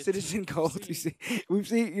 Yeah, It's- Citizen Cold. we've We've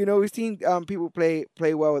seen people play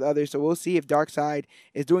well with others. So we'll see if Darkseid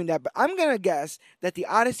is doing that. But I'm gonna guess that the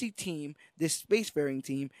Odyssey team, this spacefaring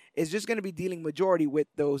team, is just gonna be dealing majority with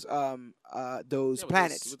those Yeah, with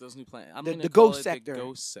planets. with those new planets. I'm The- gonna the call Ghost it Sector. The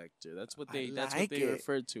Ghost Sector. That's what I they like it.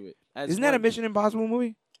 referred to it. As Isn't that a one. Mission Impossible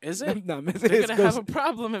movie? Is it? No, They're it's gonna have Ghost- a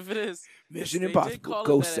problem if it is. Mission They did Impossible call it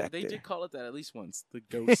Ghost that- Sector. They did call it that at least once. The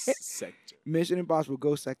Ghost Sector. Mission Impossible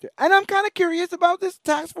Ghost Sector. And I'm kind of curious about this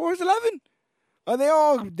Task Force 11. Are they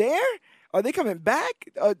all there? Are they coming back?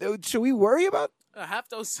 Should we worry about? Half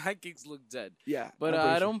those psychics look dead, Yeah, but I'm pretty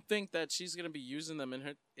I sure. don't think that she's gonna be using them in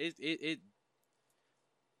her.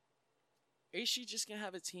 Is she just gonna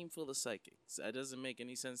have a team full of psychics? That doesn't make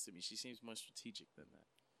any sense to me. She seems more strategic than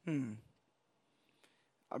that.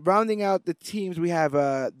 Rounding out the teams, we have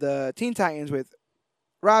the Teen Titans with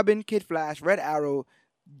Robin, Kid Flash, Red Arrow,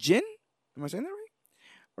 Jin. Am I saying that right?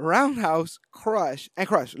 Roundhouse, Crush,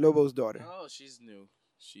 Lobo's daughter. Oh, she's new.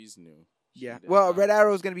 She's new. Yeah. She did Well, not- Red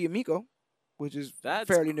Arrow is going to be Amiko, which is That's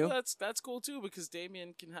fairly cool. new. That's cool too because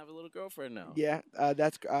Damien can have a little girlfriend now. Yeah,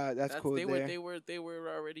 that's cool. They there. were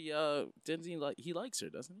already didn't he likes her,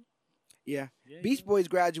 doesn't he? Yeah. Yeah, Beast Boy's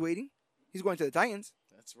graduating. He's going to the Titans.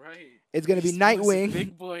 That's right. It's going to be Beast Boy's a Nightwing.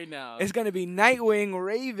 big boy now. It's going to be Nightwing,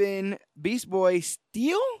 Raven, Beast Boy,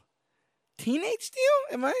 Steel, Teenage Steel.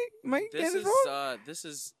 Am I getting this wrong? This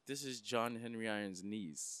is John Henry Iron's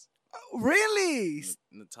niece, Really?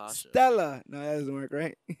 Natasha. Stella. No, that doesn't work,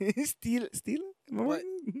 right? Steel. Am I But- right?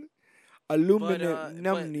 But, Aluminum.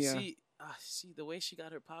 see the way she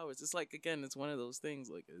got her powers. It's like again, it's one of those things.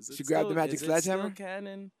 Like, is it She grabbed the still- magic is it sledgehammer? still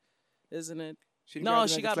canon, isn't it? She No, grabbed the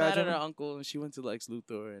she magic got mad at her sledgehammer? uncle and she went to Lex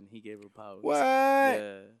Luthor and he gave her powers. What?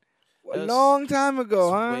 Yeah. A That's- long time ago,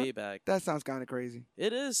 It's huh? way back. That sounds kind of crazy.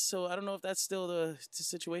 It is. So I don't know if that's still the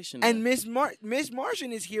situation. And there. Miss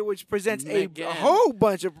Martian is here, which presents a Again. whole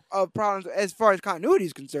bunch of problems as far as continuity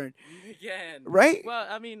is concerned, Again. right? Well,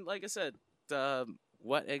 I mean, like I said,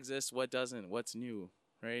 what exists, what doesn't, what's new.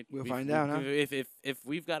 right? We'll find out, huh? If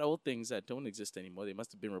we've got old things that don't exist anymore, they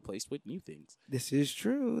must have been replaced with new things. This is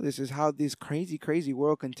true. This is how this crazy, crazy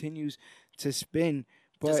world continues to spin.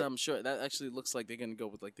 Because But I'm sure that actually looks like they're gonna go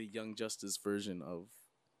with like the Young Justice version of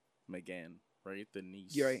Megan, right? The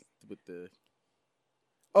niece, You're right. with the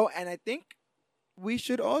and I think we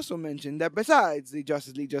should also mention that besides the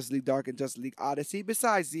Justice League Dark, and Justice League Odyssey,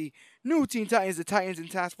 besides the new Teen Titans, the Titans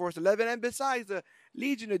and Task Force 11, and besides the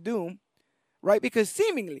Legion of Doom, right? Because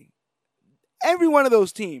seemingly every one of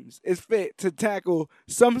those teams is fit to tackle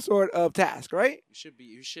some sort of task, right?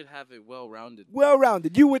 you should have it well rounded.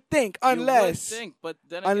 Well-rounded, you would think, But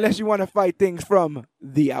then again, unless you want to fight things from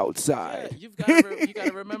the yeah, outside. you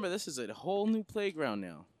gotta remember this is a whole new playground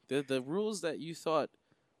now. The rules that you thought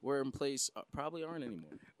were in place probably aren't anymore.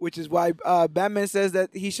 Which is why Batman says that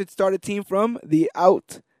he should start a team from the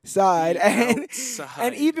outside. And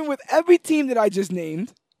even with every team that I just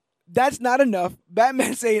named, that's not enough.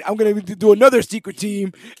 Batman saying, I'm going to do another secret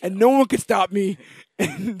team, and no one can stop me.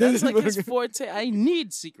 That's like his forte. I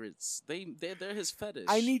need secrets. They're his fetish.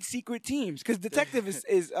 I need secret teams. Because Detective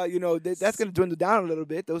is that's going to dwindle down a little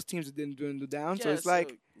bit. Those teams didn't dwindle down. Yeah, so it's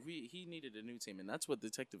like... he needed a new team, and that's what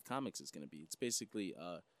Detective Comics is going to be. It's basically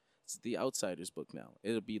it's the Outsiders book now.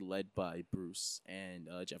 It'll be led by Bruce and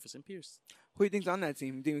Jefferson Pierce. Who do you think's on that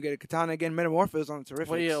team? You think we get a Katana again? Metamorphosis on Terrific.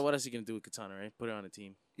 Well, yeah, what else are you going to do with Katana, right? Put her on a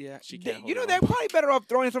team. Yeah. She can't They're probably better off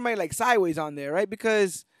throwing somebody like Sideways on there, right?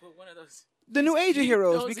 Because... one of those... The new Age of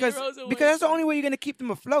Heroes, because that's the only way you're going to keep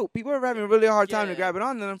them afloat. People are having a really hard time to grab it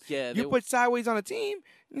on them. Yeah, you put Sideways on a team,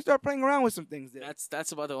 and you start playing around with some things there.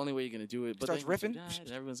 That's about the only way you're going to do it. But starts riffing.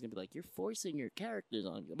 And everyone's going to be like, you're forcing your characters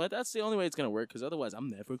on. But that's the only way it's going to work, because otherwise I'm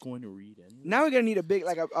never going to read it. Now we're going to need a big,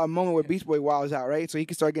 like a moment where Beast Boy wows out, right? So he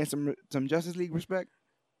can start getting some Justice League respect.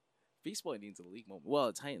 Beast Boy needs a League moment. Well,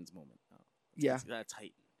 a Titans moment. Yeah. That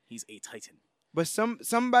Titan. He's a Titan. But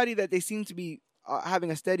somebody that they seem to be having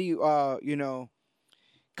a steady,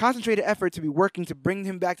 concentrated effort to be working to bring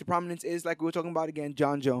him back to prominence is, like we were talking about again,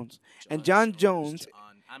 John Jones. John Jones.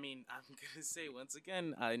 I mean, I'm gonna say once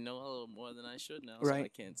again, I know a little more than I should now, right. So I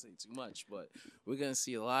can't say too much. But we're gonna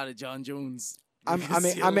see a lot of John Jones.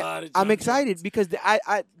 I'm excited because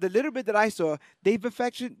the little bit that I saw, they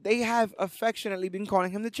have affectionately been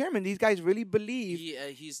calling him the chairman. These guys really believe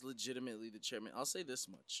he's legitimately the chairman. I'll say this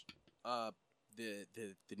much: the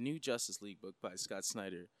new Justice League book by Scott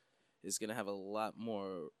Snyder is gonna have a lot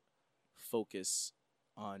more focus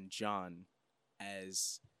on John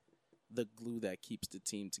as the glue that keeps the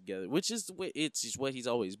team together, which is what he's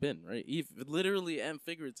always been, right? Literally and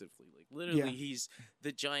figuratively. Like literally, he's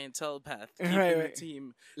the giant telepath keeping the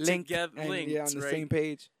team together, linked, on the same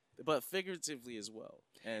page. But figuratively as well,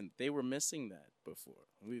 and they were missing that before.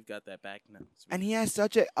 We've got that back now. And he has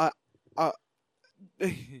such a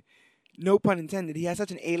no pun intended, he has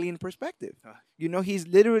such an alien perspective. He's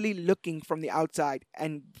literally looking from the outside,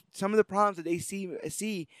 and some of the problems that they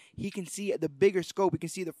see, he can see the bigger scope. He can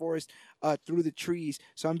see the forest through the trees.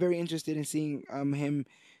 So I'm very interested in seeing him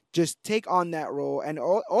just take on that role. And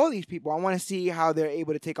all these people, I want to see how they're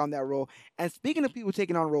able to take on that role. And speaking of people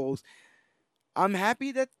taking on roles, I'm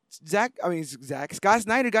happy that Scott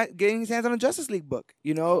Snyder getting his hands on a Justice League book.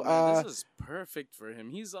 This is perfect for him.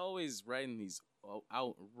 He's always writing these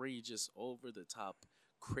outrageous, over-the-top,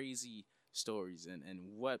 crazy stories. And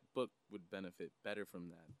what book would benefit better from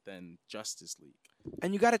that than Justice League?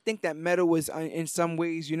 And you got to think that Metal was, in some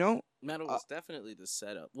ways, Metal was definitely the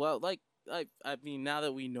setup. Well, I mean, now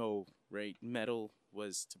that we know, right, Metal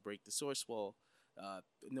was to break the Source Wall.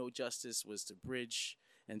 No Justice was to bridge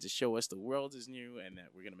and to show us the world is new and that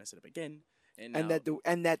we're gonna mess it up again. And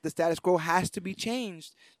that the status quo has to be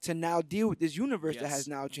changed to now deal with this universe that has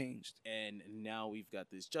now changed. And now we've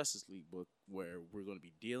got this Justice League book where we're going to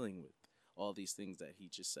be dealing with all these things that he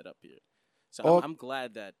just set up here. So I'm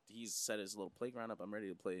glad that he's set his little playground up. I'm ready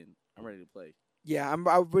to play. Yeah,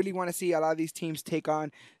 I really want to see a lot of these teams take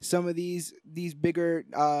on some of these bigger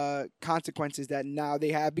consequences that now they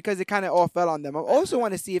have, because it kind of all fell on them. I also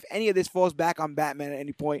want to see if any of this falls back on Batman at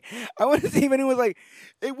any point. I want to see if anyone was like,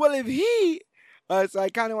 hey, well, if he... so I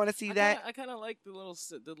kind of want to see that. I kind of like the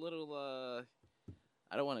little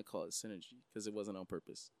I don't want to call it synergy because it wasn't on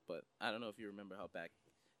purpose, but I don't know if you remember how back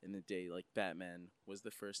in the day, like, Batman was the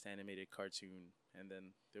first animated cartoon, and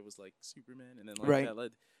then there was, like, Superman, and then that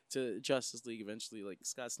led to Justice League eventually. Like,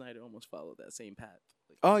 Scott Snyder almost followed that same path.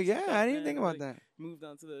 Like, I didn't think about that. Moved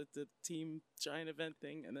on to the team giant event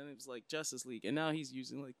thing, and then it was, like, Justice League, and now he's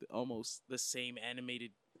using, like, almost the same animated,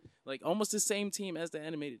 like, almost the same team as the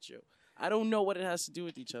animated show. I don't know what it has to do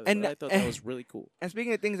with each other, but I thought that was really cool. And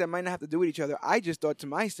speaking of things that might not have to do with each other, I just thought to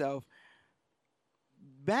myself,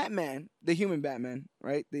 Batman, the human Batman,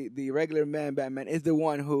 right? The regular man Batman is the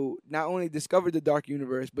one who not only discovered the dark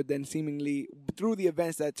universe, but then seemingly through the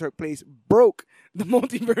events that took place broke the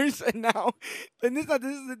multiverse. And now, and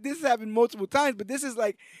this has happened multiple times, but this is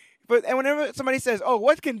like. But and whenever somebody says, "Oh,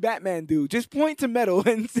 what can Batman do?" Just point to Metal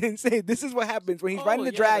and say, "This is what happens when he's riding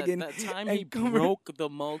a dragon." That time and he broke the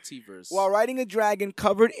multiverse. while riding a dragon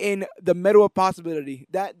covered in the metal of possibility.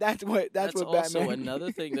 That's what also Batman.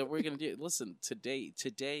 another thing that we're gonna do. Listen, today,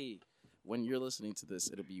 when you're listening to this,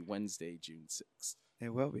 it'll be Wednesday, June 6th.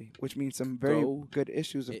 It will be, which means some very Go- good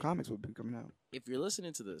issues of comics will be coming out. If you're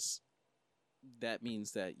listening to this, that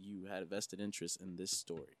means that you had a vested interest in this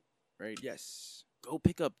story, right? Yes. Go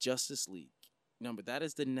pick up Justice League. No, but that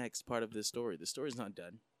is the next part of this story. The story's not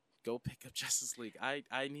done. Go pick up Justice League. I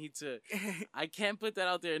need to. I can't put that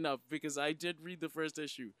out there enough because I did read the first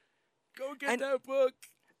issue. Go get that book.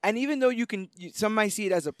 And even though some might see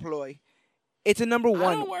it as a ploy, it's a number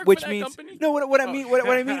one, don't work which for that means company. no. What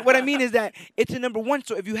I mean is that it's a number one.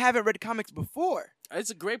 So if you haven't read comics before,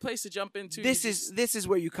 It's a great place to jump into. this is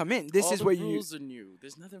where you come in. This all is the where rules are new.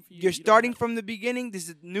 There's nothing for you. you're you don't starting have- from the beginning. This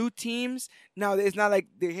is new teams. Now it's not like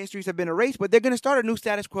the histories have been erased, but they're gonna start a new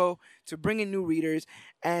status quo to bring in new readers.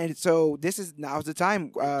 And so now's the time.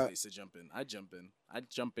 Great place to jump in. I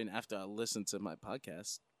jump in after I listen to my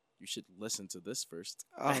podcast. You should listen to this first.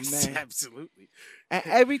 Oh, man. Absolutely. And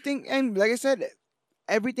everything, and like I said,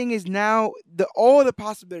 everything is now all the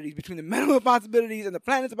possibilities between the metal of possibilities and the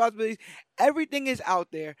planets of possibilities. Everything is out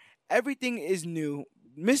there. Everything is new.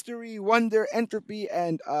 Mystery, wonder, entropy,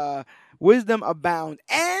 and wisdom abound.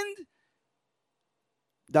 And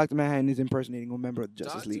Dr. Manhattan is impersonating a member of the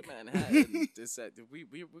Justice League. Manhattan.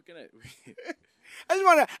 We're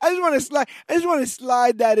gonna. I just want to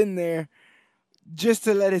slide that in there, just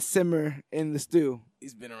to let it simmer in the stew.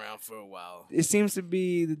 He's been around for a while. It seems to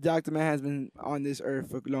be the Dr. Man has been on this earth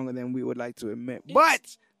for longer than we would like to admit.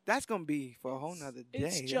 But that's gonna be for a whole nother day.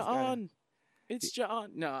 It's John. It's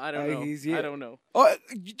John. No, I don't know. He's here. I don't know. Oh,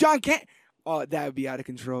 John Kent. Oh, that would be out of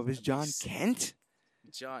control. If it's John Kent,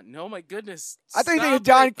 John. No, my goodness. I thought you were Stop thinking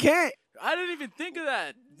John it. Kent. I didn't even think of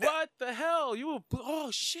that. What the hell? You were. Oh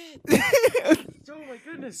shit. Oh my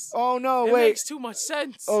goodness. Oh no! It Wait. makes too much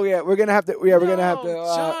sense. Oh yeah, we're gonna have to. Yeah, we're gonna have to.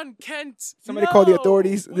 John Kent. Somebody call the no.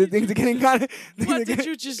 authorities. What The did things you are getting just- kind of. What did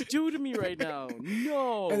you just do to me right now?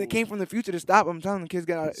 No. And they came from the future to stop them. I'm telling them, kids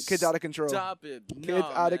out of control. Stop it. Kids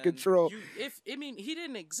out of control. He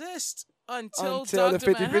didn't exist until the Dr.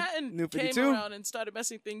 50 Manhattan New came 52. around and started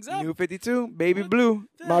messing things up. New 52, Baby What Blue,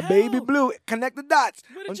 the my Baby hell? Blue. Connect the dots.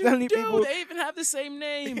 What I'm did telling you you do? people, They even have the same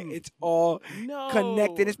name. it's all no.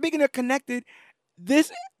 connected. And speaking of connected,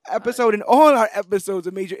 this episode and all our episodes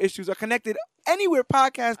of Major Issues are connected anywhere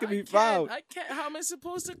podcasts can be found. I can't. How am I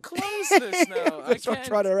supposed to close this now? I That's what I'm can't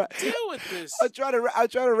trying to deal with this. I'll try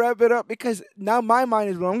to wrap it up because now my mind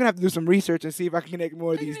is blown. I'm gonna have to do some research and see if I can connect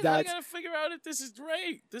more of these I dots. gotta figure out if this is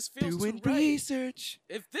right. This feels Doing too right. research.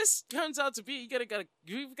 If this turns out to be,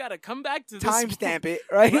 you've gotta come back to this. Timestamp it,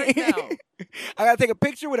 right? right now. I gotta take a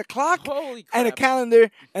picture with a clock Holy crap! and a calendar,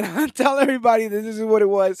 and I'll tell everybody that this is what it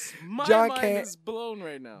was. My John mind Kent. is blown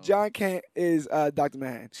right now. John Kent is Dr.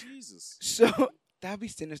 Manhattan. Jesus. So that'd be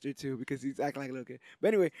sinister too because he's acting like a little kid. But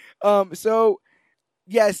anyway, so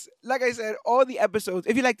yes, like I said, all the episodes,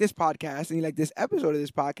 if you like this podcast and you like this episode of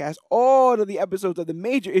this podcast, all of the episodes of the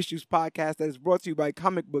Major Issues podcast that is brought to you by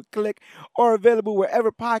Comic Book Click are available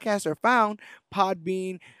wherever podcasts are found.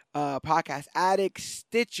 Podbean, Podcast Addict,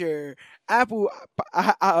 Stitcher, Apple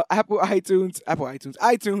iTunes,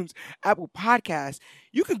 Apple Podcasts.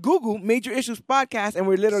 You can Google Major Issues Podcast, and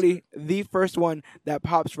we're literally the first one that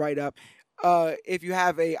pops right up. If you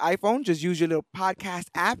have a iPhone, just use your little podcast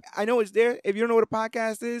app. I know it's there. If you don't know what a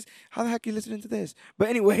podcast is, how the heck are you listening to this? But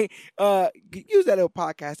anyway, use that little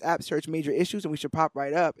podcast app, search Major Issues, and we should pop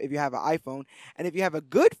right up if you have an iPhone. And if you have a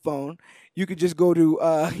good phone, you could just go to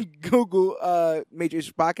Google Major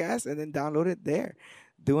Issues Podcast and then download it there.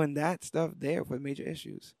 Doing that stuff there for Major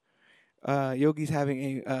Issues. Yogi's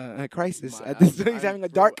having a crisis at this. He's having a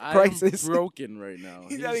dark crisis. I'm broken right now.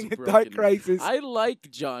 He's having a broken. dark crisis. I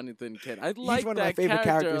like Jonathan Kent. I like He's one of that my favorite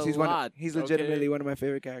character characters. a lot. He's legitimately okay? one of my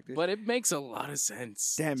favorite characters. But it makes a lot of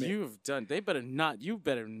sense. Damn it. You've done. They better not. You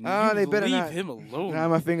better. They better leave not. him alone. Now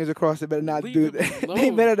my fingers are crossed. They better not Leave do him that. alone. They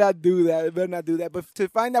better not do that. They better not do that. But to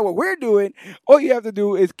find out what we're doing, all you have to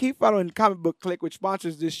do is keep following Comic Book Click, which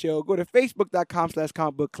sponsors this show. Go to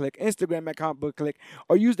Facebook.com/comicbookclick, Instagram at Comic Book Click,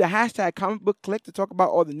 or use the hashtag at Comic Book Click to talk about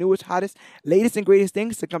all the newest, hottest, latest, and greatest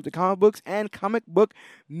things to come to comic books and comic book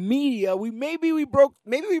media. Maybe we broke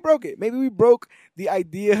it. Maybe we broke the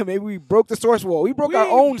idea. Maybe we broke the source wall. We broke our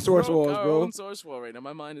own source walls, our bro. own source wall right now.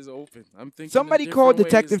 My mind is open. I'm thinking. Somebody called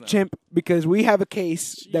Detective Chimp because we have a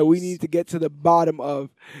case that we need to get to the bottom of.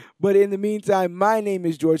 But in the meantime, my name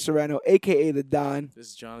is George Serrano, a.k.a. The Don. This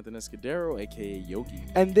is Jonathan Escudero, a.k.a. Yogi.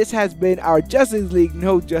 And this has been our Justice League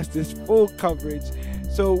No Justice full coverage.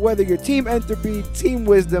 So whether you're Team Entropy, Team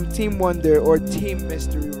Wisdom, Team Wonder, or Team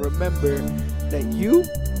Mystery, remember that you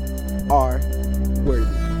are